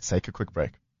 and let's take a quick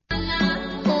break.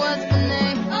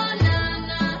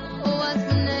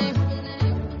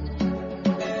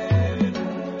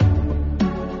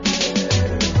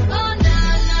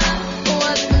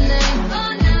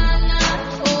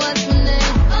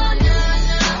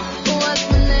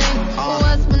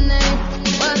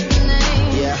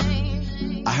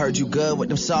 Heard you good with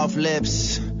them soft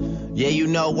lips. Yeah, you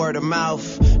know word of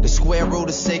mouth. The square root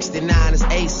of 69 is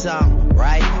 8-something,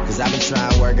 right? Cause I've been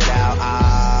trying to work it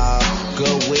out.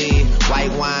 Good weed,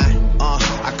 white wine.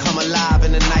 I come alive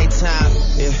in the nighttime.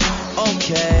 Yeah,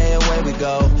 okay, away we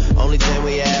go. Only thing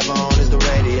we have on is the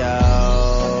radio.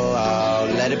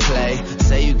 Oh, let it play.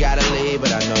 Say you gotta leave,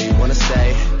 but I know you wanna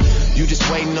stay. You just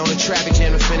waiting on the traffic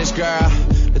jam to finish, girl.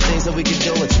 The things that we can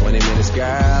do in 20 minutes,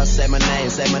 girl. Say my name,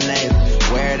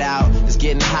 wear it out. It's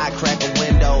getting hot, crack a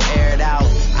window, air it out.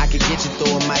 I could get you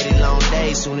through a mighty long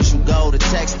day. Soon as you go, the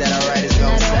text that I write is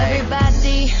gonna say.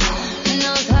 Everybody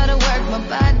knows how to work my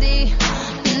body,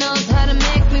 knows how to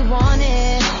make me want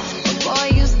it. But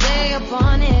boy, you stay up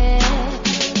on it.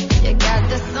 You got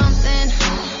this something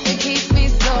that keeps me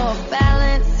so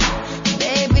balanced.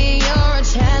 Baby, you're a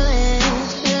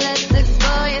challenge. Let's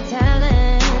explore your talent.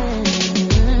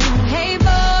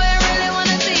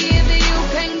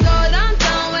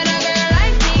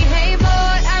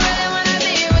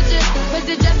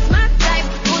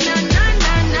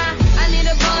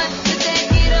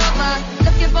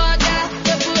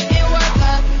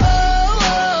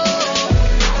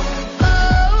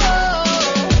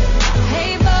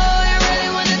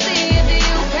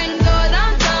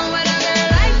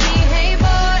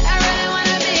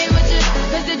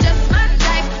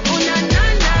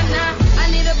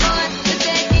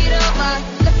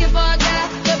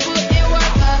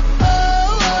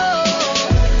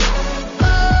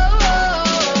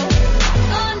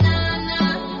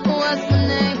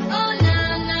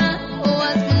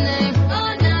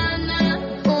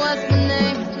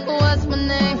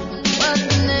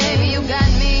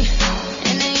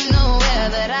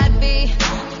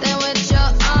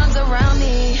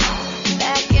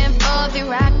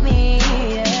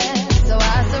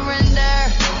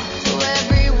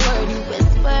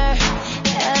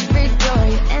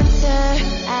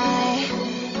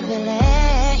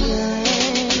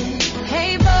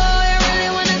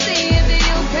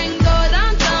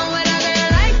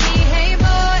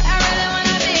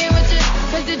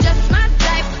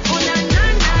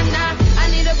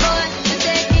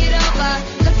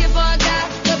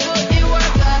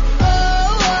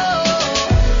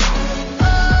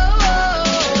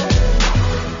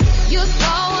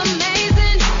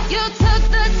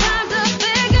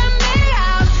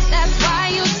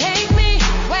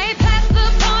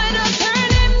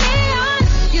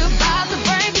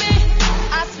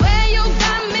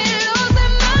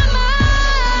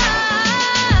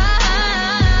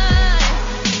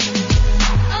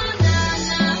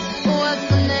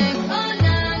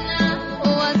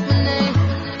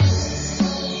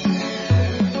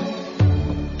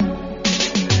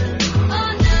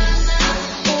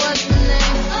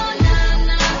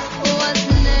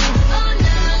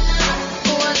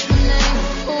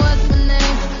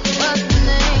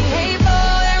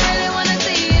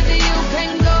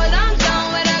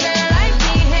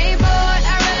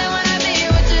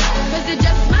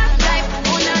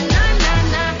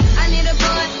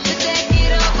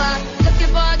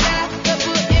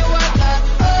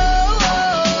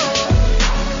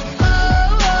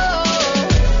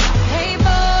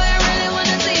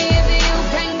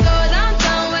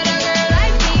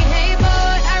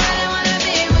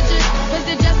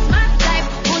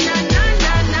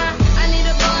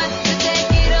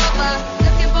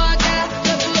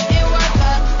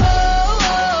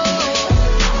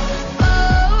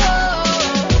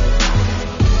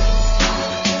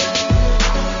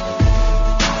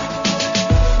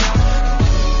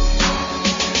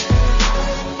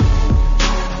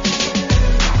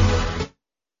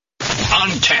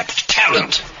 Untapped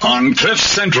Talent on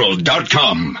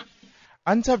cliffcentral.com.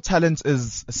 Untapped Talent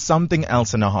is something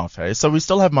else and a half, hey? So we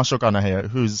still have Mashokana here,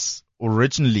 who's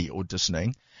originally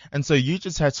auditioning. And so you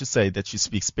just had to say that you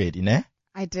speak Spedi, ne?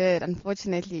 I did,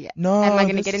 unfortunately. No. Am I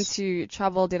going to get into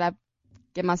trouble? Did I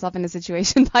get myself in a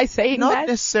situation by saying Not that?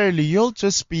 necessarily. You'll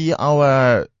just be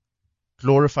our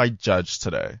glorified judge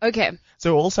today. Okay.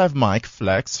 So we also have Mike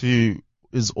Flex, who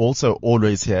is also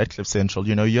always here at Cliff Central.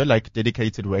 You know, you're like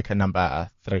dedicated worker number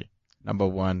 3. Number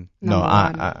 1. No,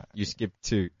 Number one. You skipped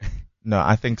 2. No,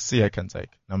 I think Sia can take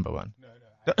number 1.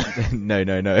 No.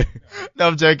 No,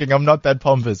 I'm joking. I'm not that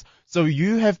pompous. So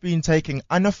you have been taking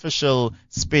unofficial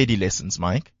Spedi lessons,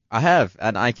 Mike. I have,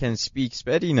 and I can speak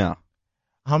Spedi now.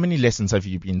 How many lessons have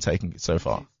you been taking so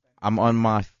far? I'm on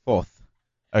my 4th.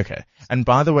 Okay. And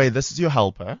by the way, this is your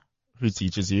helper who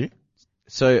teaches you.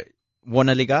 So,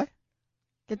 wanna guy?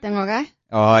 Good thing, okay?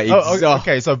 Oh,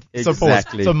 okay. So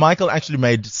exactly. pause. So Michael actually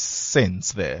made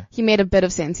sense there. He made a bit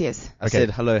of sense, yes. I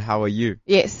said, hello, how are you?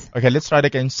 Yes. Okay, let's try it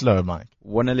again slow, Mike.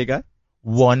 Wanna guy?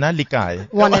 Wanna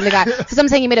likai. Wanna likai. So I'm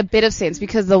saying he made a bit of sense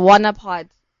because the wanna part,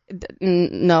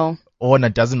 no. Wanna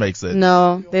doesn't make sense.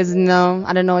 No, there's no,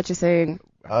 I don't know what you're saying.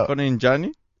 Kona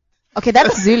Njani? Okay,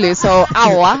 that's Zulu, so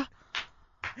awa.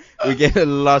 We get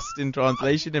lost in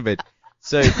translation a bit.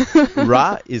 So,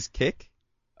 ra is kick.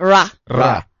 Ra.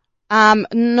 Ra.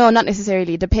 No, not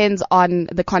necessarily. Depends on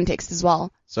the context as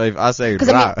well. So if I say 'Cause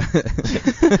ra,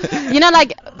 You know,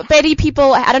 like Betty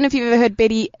people, I don't know if you've ever heard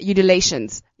Betty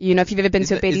udulations. You know, if you've ever been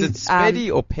to a Betty. is it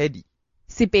spedi or pedi?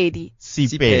 Sipedi.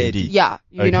 Sipedi. Yeah,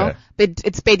 you know, Okay. but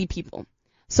it's Betty people.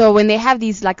 So when they have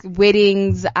these like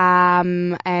weddings,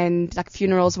 and like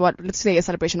funerals, let's say a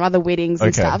celebration, rather weddings and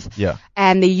Okay. stuff, Yeah.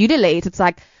 and they udulate, it's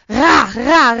like ra,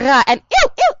 ra, ra, and ew,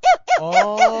 ew, ew, ew.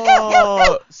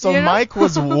 Oh, so You know? Mike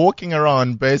was walking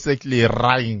around basically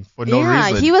rhying for no yeah,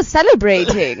 reason. he was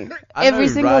celebrating I every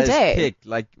know single ra is day. kick.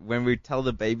 Like when we tell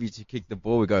the baby to kick the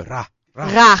ball, we go ra, ra,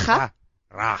 Racha.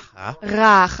 ra, racha,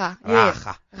 Racha. Yes.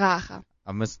 racha. Racha.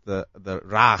 I missed the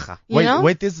racha. You know?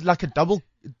 Wait, there's like a double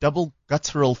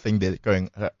guttural thing there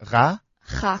going ra,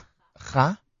 Cha.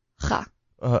 cha, Cha.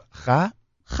 cha.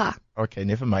 Cha. Okay,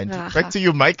 never mind. Ra, Back cha. to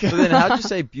you, Mike. So then how do you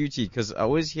say beauty? Because I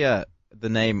always hear the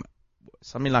name,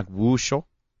 something like wusho.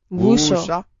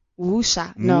 Wusho.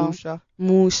 Wusha. No. Musha.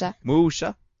 Musha.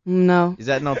 Musha. No. Is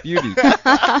that not beauty?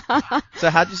 So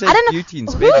how do you say I don't know. beauty in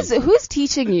Spedi? Who's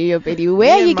teaching you, your Betty?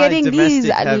 Where are you getting these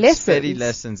lessons? Spedi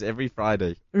lessons every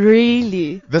Friday.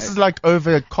 Really? This is like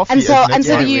over coffee. And so- isn't it? and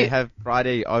so Yeah, do you- we have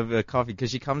Friday over coffee because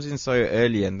she comes in so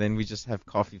early and then we just have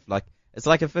coffee for like, it's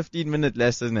like a 15-minute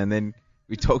lesson and then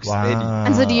we talk Spedi.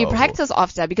 And so do you Wow. practice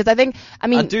after? Because I mean,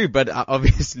 I do, but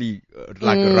obviously,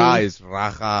 ra is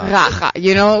racha. racha,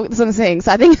 you know what I'm saying?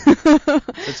 So I think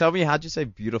So tell me, how do you say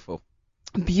beautiful?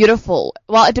 beautiful.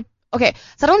 Well, okay.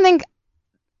 So I don't think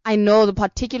I know the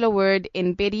particular word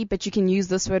in Betty, but you can use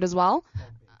this word as well.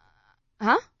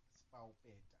 Huh?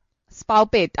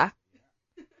 Spaupeta.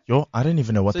 Yo, I don't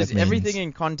even know what So that it's means. everything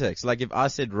in context. Like if I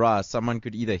said ra, someone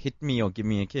could either hit me or give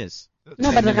me a kiss.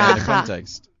 No, but Depending on the racha.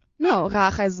 context. No,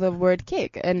 racha is the word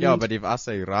kick. And Yeah, but if I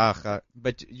say racha,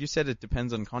 but you said it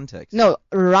depends on context. no,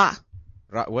 ra.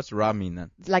 What's ra mean then?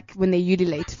 Like when they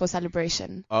udulate for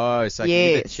celebration. Oh, so I can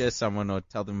either Yes. cheer someone or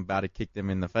tell them about to kick them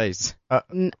in the face.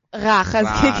 Racha is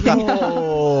Racha. kicking.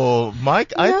 Oh,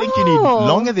 Mike, I think you need No.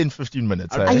 longer than 15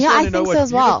 minutes. I eh? just Yeah, want I to know think what so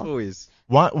as well. beautiful is.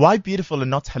 Why beautiful and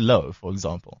not hello, for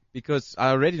example? Because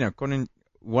I already know.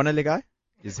 Wanna legai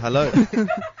is hello.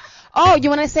 Oh, you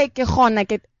want to say que gona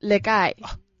que lekai.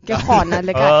 Que gona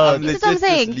lekai. I'm This is what I'm legit just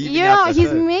saying. leaving You out know, the he's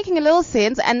third. making a little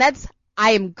sense, and that's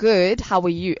I am good. How are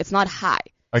you? It's not hi.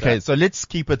 Okay, so let's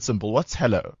keep it simple. What's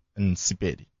hello in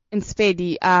Sipedi? In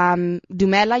Spedi,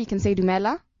 dumela. You can say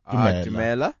dumela.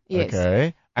 Dumela. Yes.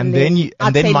 Okay. And then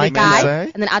I'd say Mike can lekai,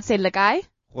 say? and then I'd say lekai.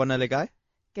 Wanna legai?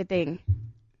 Good thing.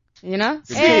 You know?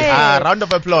 Good Hey. Round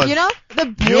of applause. You know,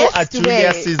 the You are best way.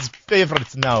 Julius's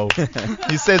favorite now.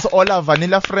 He says all our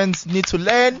vanilla friends need to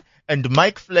learn, and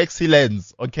Mike Flex, he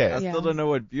learns. Okay. I Yeah. still don't know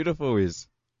what beautiful is.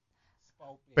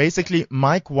 Basically,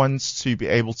 Mike wants to be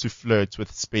able to flirt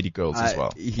with Spedi girls as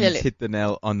well. He's Clearly. hit the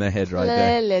nail on the head right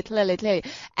there. Clearly.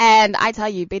 And I tell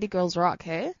you, Betty girls rock,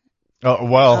 hey? Oh,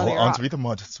 well, they aren't rock. we the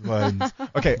modest ones?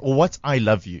 Okay, what's I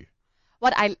love you?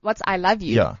 What's I love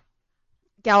you? Yeah.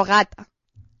 Que rata.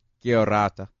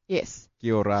 Kiorata. Yes.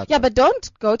 Kiorata. Yeah, but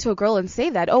don't go to a girl and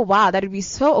say that. Oh wow, that would be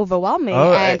so overwhelming.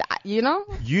 Oh, And you know,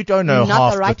 You don't know Not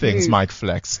half the the, right things move. Mike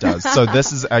Flex does. So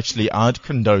this is actually, I'd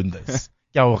condone this.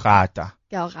 Yaurata.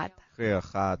 que rata.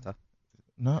 Riojata.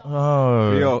 No.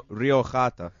 Oh.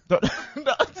 Riojata.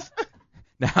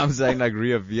 Now I'm saying like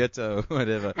Rio Vieto or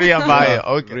whatever. Ria Vaya,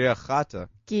 okay. Riojata.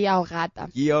 Que rata.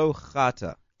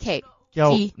 Giojata. Okay.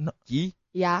 Yau- Ki. Gi.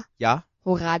 Ya. Ja.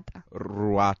 Rata.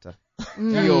 Ruata.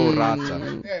 Mm.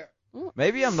 Giorata.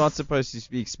 Maybe I'm not supposed to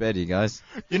speak Spedi, guys.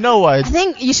 You know what? I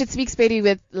think you should speak Spedi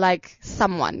with like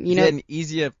someone. You Is know, there an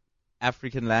easier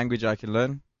African language I can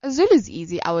learn? Zulu's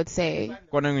easy, I would say.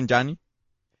 Kwanangunjani?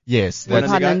 Yes. What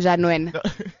That's, are the guys?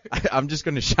 Kwananjanwen. I'm just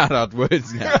going to shout out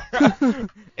words now.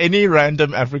 any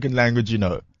random African language you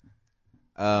know.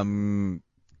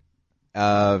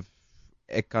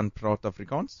 Ek kan praat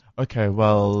Afrikaans. Okay,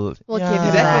 well, We'll yeah. give you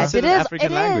Is that that. considered It is.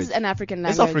 African It language? is an African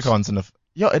It's language. Afrikaans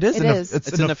it is. It is. It's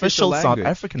It's an an official official South language.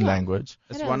 African Yeah. language.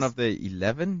 It's It one is. of the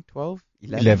 11, 12?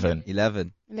 11.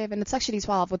 11. 11. It's actually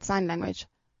 12 with sign language.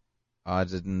 I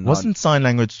did not. Wasn't sign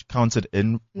language counted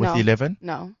in with No. 11?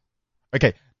 No.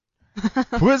 Okay.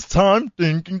 Quiz time.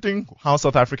 Ding, ding, ding. How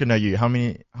South African are you? How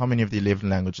many of the 11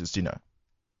 languages do you know?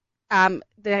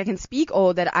 That I can speak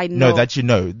or that I know. No, that you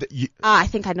know. I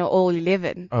think I know all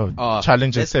 11. Oh,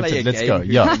 challenge let's play a accepted. Let's game go.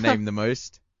 who Yeah. can name the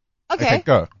most. Okay.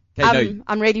 Go. Okay, no,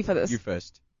 I'm ready for this. you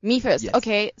first. Me first. Yes.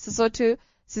 Okay. Sesotho,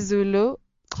 Sezulu,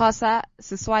 Xhosa,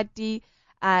 Seswati,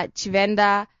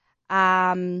 Chivenda,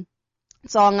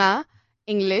 Tsonga,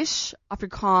 English,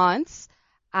 Afrikaans,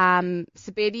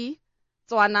 Sepedi,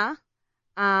 Tswana,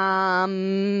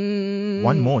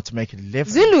 One more to make it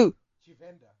 11. Zulu.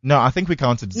 No, I think we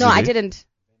counted Zulu. No, I didn't.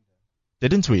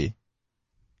 Didn't we?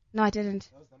 No, I didn't.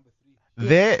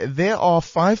 There are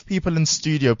 5 people in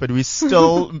studio, but we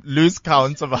still lose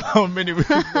count of how many we've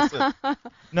missed.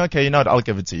 No, okay, you know what? I'll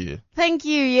give it to you. Thank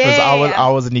you. Because Yeah.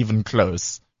 I wasn't even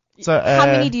close. So, How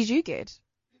many did you get?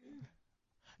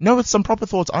 No, with some proper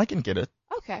thoughts, I can get it,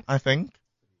 Okay. I think.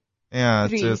 Yeah,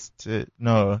 3.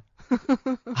 no.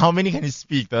 How many can you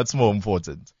speak? That's more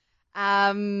important.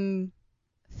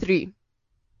 3.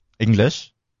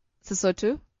 English?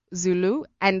 Sesotho, Zulu,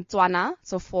 and Tswana.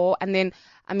 So 4. And then,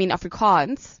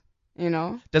 Afrikaans, you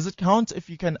know. Does it count if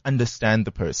you can understand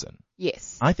the person?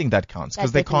 Yes. I think that counts.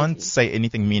 Because That they can't definitely. say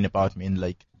anything mean about me in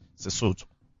like Sesotho.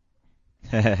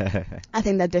 I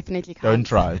think that definitely counts. Don't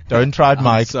try. Don't try it, I'm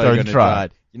Mike. so Don't gonna try.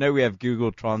 it. You know, we have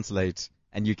Google Translate,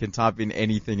 and you can type in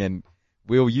anything, and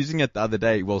we were using it the other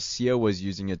day. Well, Sia was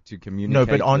using it to communicate. No,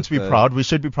 but aren't with we the- proud? We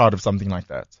should be proud of something like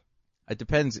that. It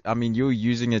depends. I mean, you were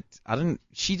using it.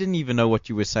 She didn't even know what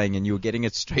you were saying, and you were getting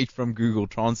it straight from Google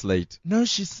Translate. No,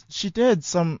 she did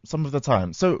some of the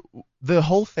time. So the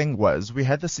whole thing was we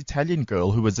had this Italian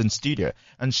girl who was in studio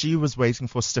and she was waiting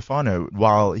for Stefano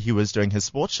while he was doing his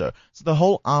sports show. So the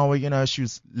whole hour, you know, she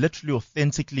was literally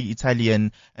authentically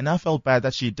Italian and I felt bad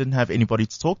that she didn't have anybody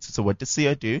to talk to. So what did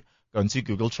Sia do? Go into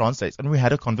Google Translate and we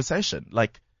had a conversation,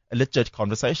 like a legit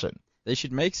conversation. They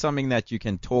should make something that you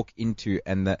can talk into,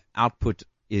 and the output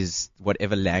is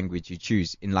whatever language you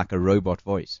choose in like a robot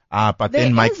voice. But There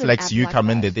then Mike is an Flex, app you like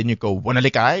come in that. there, then you go,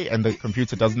 "Wanalikai," and the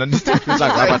computer doesn't understand. It's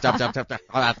like robot, tap, tap, tap, tap,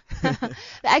 all that. There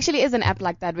actually is an app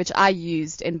like that, which I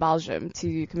used in Belgium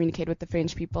to communicate with the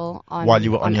French people on While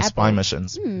you were on your Apple. spy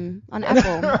missions. On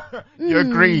Apple. You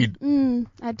agreed.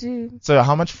 I do. So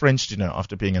how much French do you know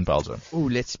after being in Belgium? Ooh,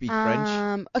 let's speak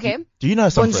French. Okay. Do you know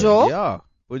some Bonjour. Yeah.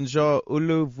 Bonjour,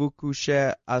 ulu, vous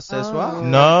couchez à ce soir? French?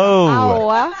 No.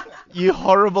 Ow. You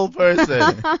horrible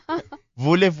person.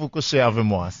 Voulez-vous coucher avec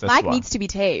moi ce Mike soir? needs to be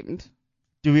tamed.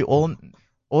 Do we all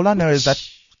I know is that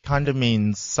kind of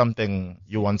means something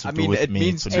you want to I do mean, with it me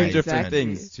means two tonight. different Exactly.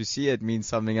 things. To see it means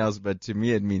something else, but to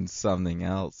me it means something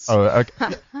else. Oh,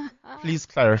 okay. Please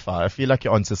clarify. I feel like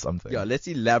you're onto something. Yeah, let's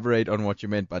elaborate on what you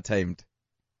meant by tamed.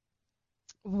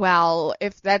 Well,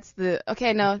 if that's the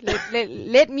okay, no,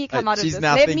 let me come out of She's this.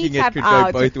 now Let me thinking it tap could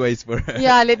out. go both ways for her.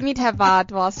 Yeah, let me tap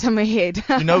out whilst I'm ahead.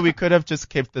 You know, we could have just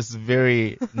kept this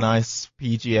very nice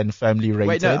PG and family rated.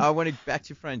 Wait, no, I want to back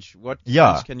to French. What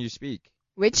Yeah. French can you speak?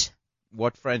 Which?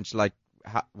 What French,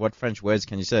 what French words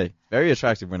can you say? Very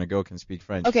attractive when a girl can speak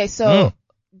French. Okay, so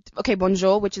okay,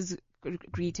 bonjour, which is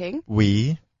greeting.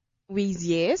 We. Oui,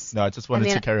 yes. No, I just wanted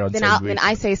And to carry on then saying then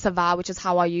I say ça va, which is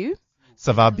how are you?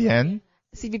 Ça va bien?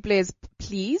 S'il vous plaît is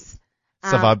please.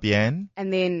 Ça va bien?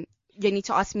 And then you need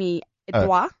to ask me et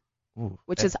toi, Ooh.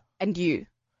 which is and you.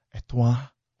 Et toi?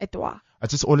 Et toi. I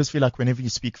just always feel like whenever you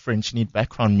speak French, you need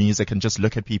background music and just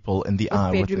look at people in the With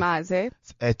eye. bedroom eyes, eh?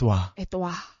 Et toi? Et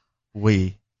toi.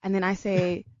 Oui. And then I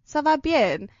say ça va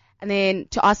bien. And then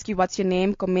to ask you what's your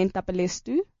name, comment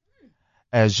t'appelles-tu?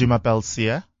 Je m'appelle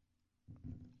Sia.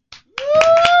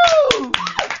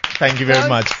 Thank you very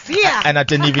much. Sia. And I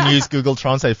didn't even use Google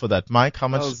Translate for that. Mike, how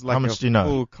That much, was like how much a do you know?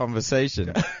 full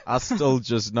conversation. I still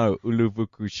just know ulu, vous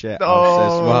couchez à ce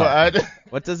Oh, soir.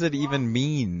 What does it even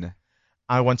mean?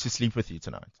 I want to sleep with you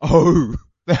tonight. Oh.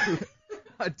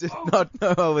 I did not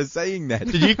know I was saying that.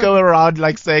 Did you go around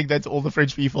like saying that to all the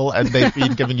French people and they've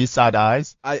been giving you side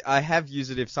eyes? I have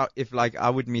used it if like I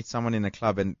would meet someone in a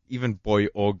club, and even boy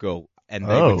or girl, and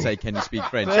they would say, "Can you speak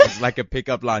French?" It's like a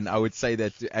pickup line. I would say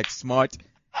that to act smart,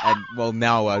 and well,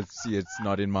 now I see it's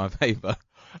not in my favor.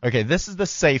 Okay, this is the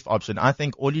safe option. I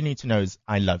think all you need to know is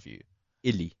I love you.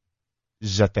 Illy.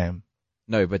 Je t'aime.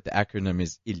 No, but the acronym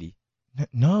is Illy.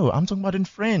 No, I'm talking about in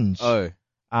French. Oh.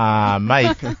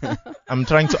 Mike, I'm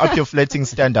trying to up your flirting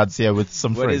standards here with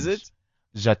some French. What is it?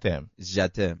 Je t'aime. Je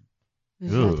t'aime.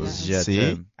 Ooh, Je see?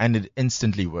 t'aime. And it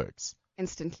instantly works.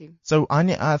 Instantly. So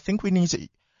I think we need to,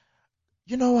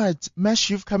 you know what, Mesh,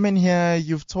 you've come in here,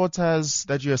 you've taught us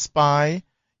that you're a spy,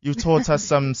 you've taught us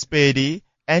some spady,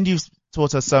 and you've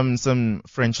taught us some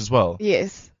French as well.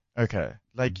 Yes. Okay.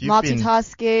 Like you've been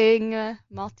Multitasking,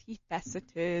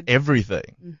 multifaceted. everything.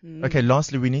 Mm-hmm. Okay,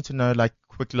 lastly, we need to know like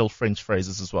quick little French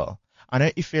phrases as well. I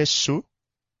know il fait chaud.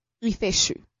 Il fait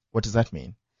chaud. What does that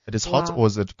mean? It is hot Wow. or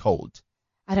is it cold?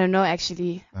 I don't know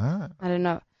actually. Ah. I don't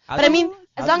know. How But do- I mean,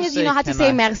 as how long do as you know how to can say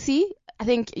I- merci, I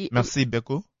think. Merci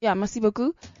beaucoup. Yeah, merci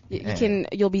beaucoup. Yeah.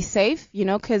 You'll be safe, you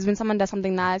know, because when someone does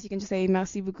something nice, you can just say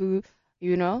merci beaucoup,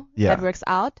 you know. Yeah. That works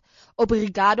out.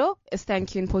 Obrigado is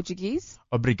thank you in Portuguese.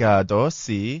 Obrigado,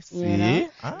 si. You know?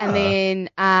 Ah. And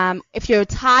then, if you're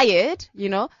tired, you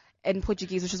know, in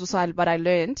Portuguese, which is also what I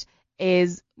learned,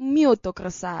 is muito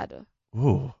cansado.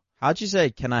 Ooh. How'd you say,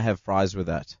 "Can I have fries with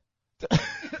that"?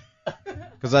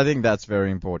 Because I think that's very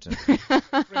important.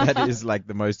 That is like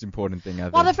the most important thing, I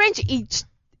think. Well, the French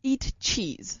eat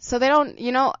cheese. So they don't,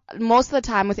 you know, most of the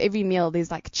time with every meal there's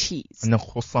like cheese. And the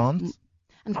croissant?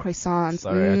 And croissants.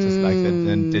 Sorry, I just like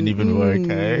that. Didn't even work,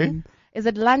 eh? Is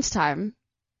it lunchtime?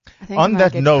 I think On I might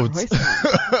that get note,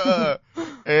 croissants.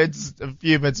 it's a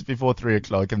few minutes before 3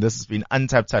 o'clock, and this has been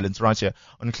Untapped Talent right here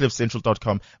on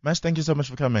cliffcentral.com. Mash, thank you so much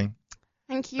for coming.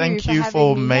 Thank you. Thank you having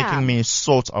for me. making Yeah. me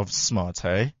sort of smart,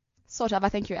 hey? Sort of. I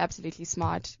think you're absolutely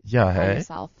smart. Yeah, by hey?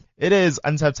 yourself. It is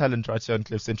Untapped Talent right here on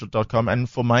cliffcentral.com. And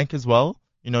for Mike as well,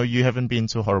 you know, you haven't been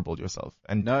too horrible yourself.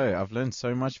 And No, I've learned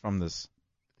so much from this.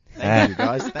 Thank you,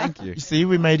 guys. Thank you. you see,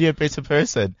 we made you a better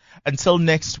person. Until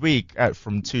next week,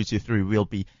 from 2 to 3, we'll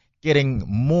be getting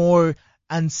more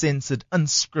uncensored,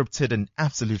 unscripted, and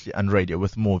absolutely unradio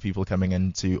with more people coming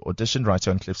in to audition right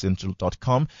here on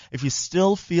cliffcentral.com. If you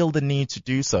still feel the need to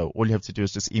do so, all you have to do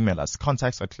is just email us,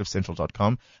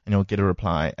 contacts@cliffcentral.com, and you'll get a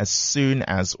reply as soon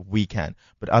as we can.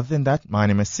 But other than that, my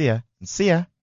name is Sia, and see ya.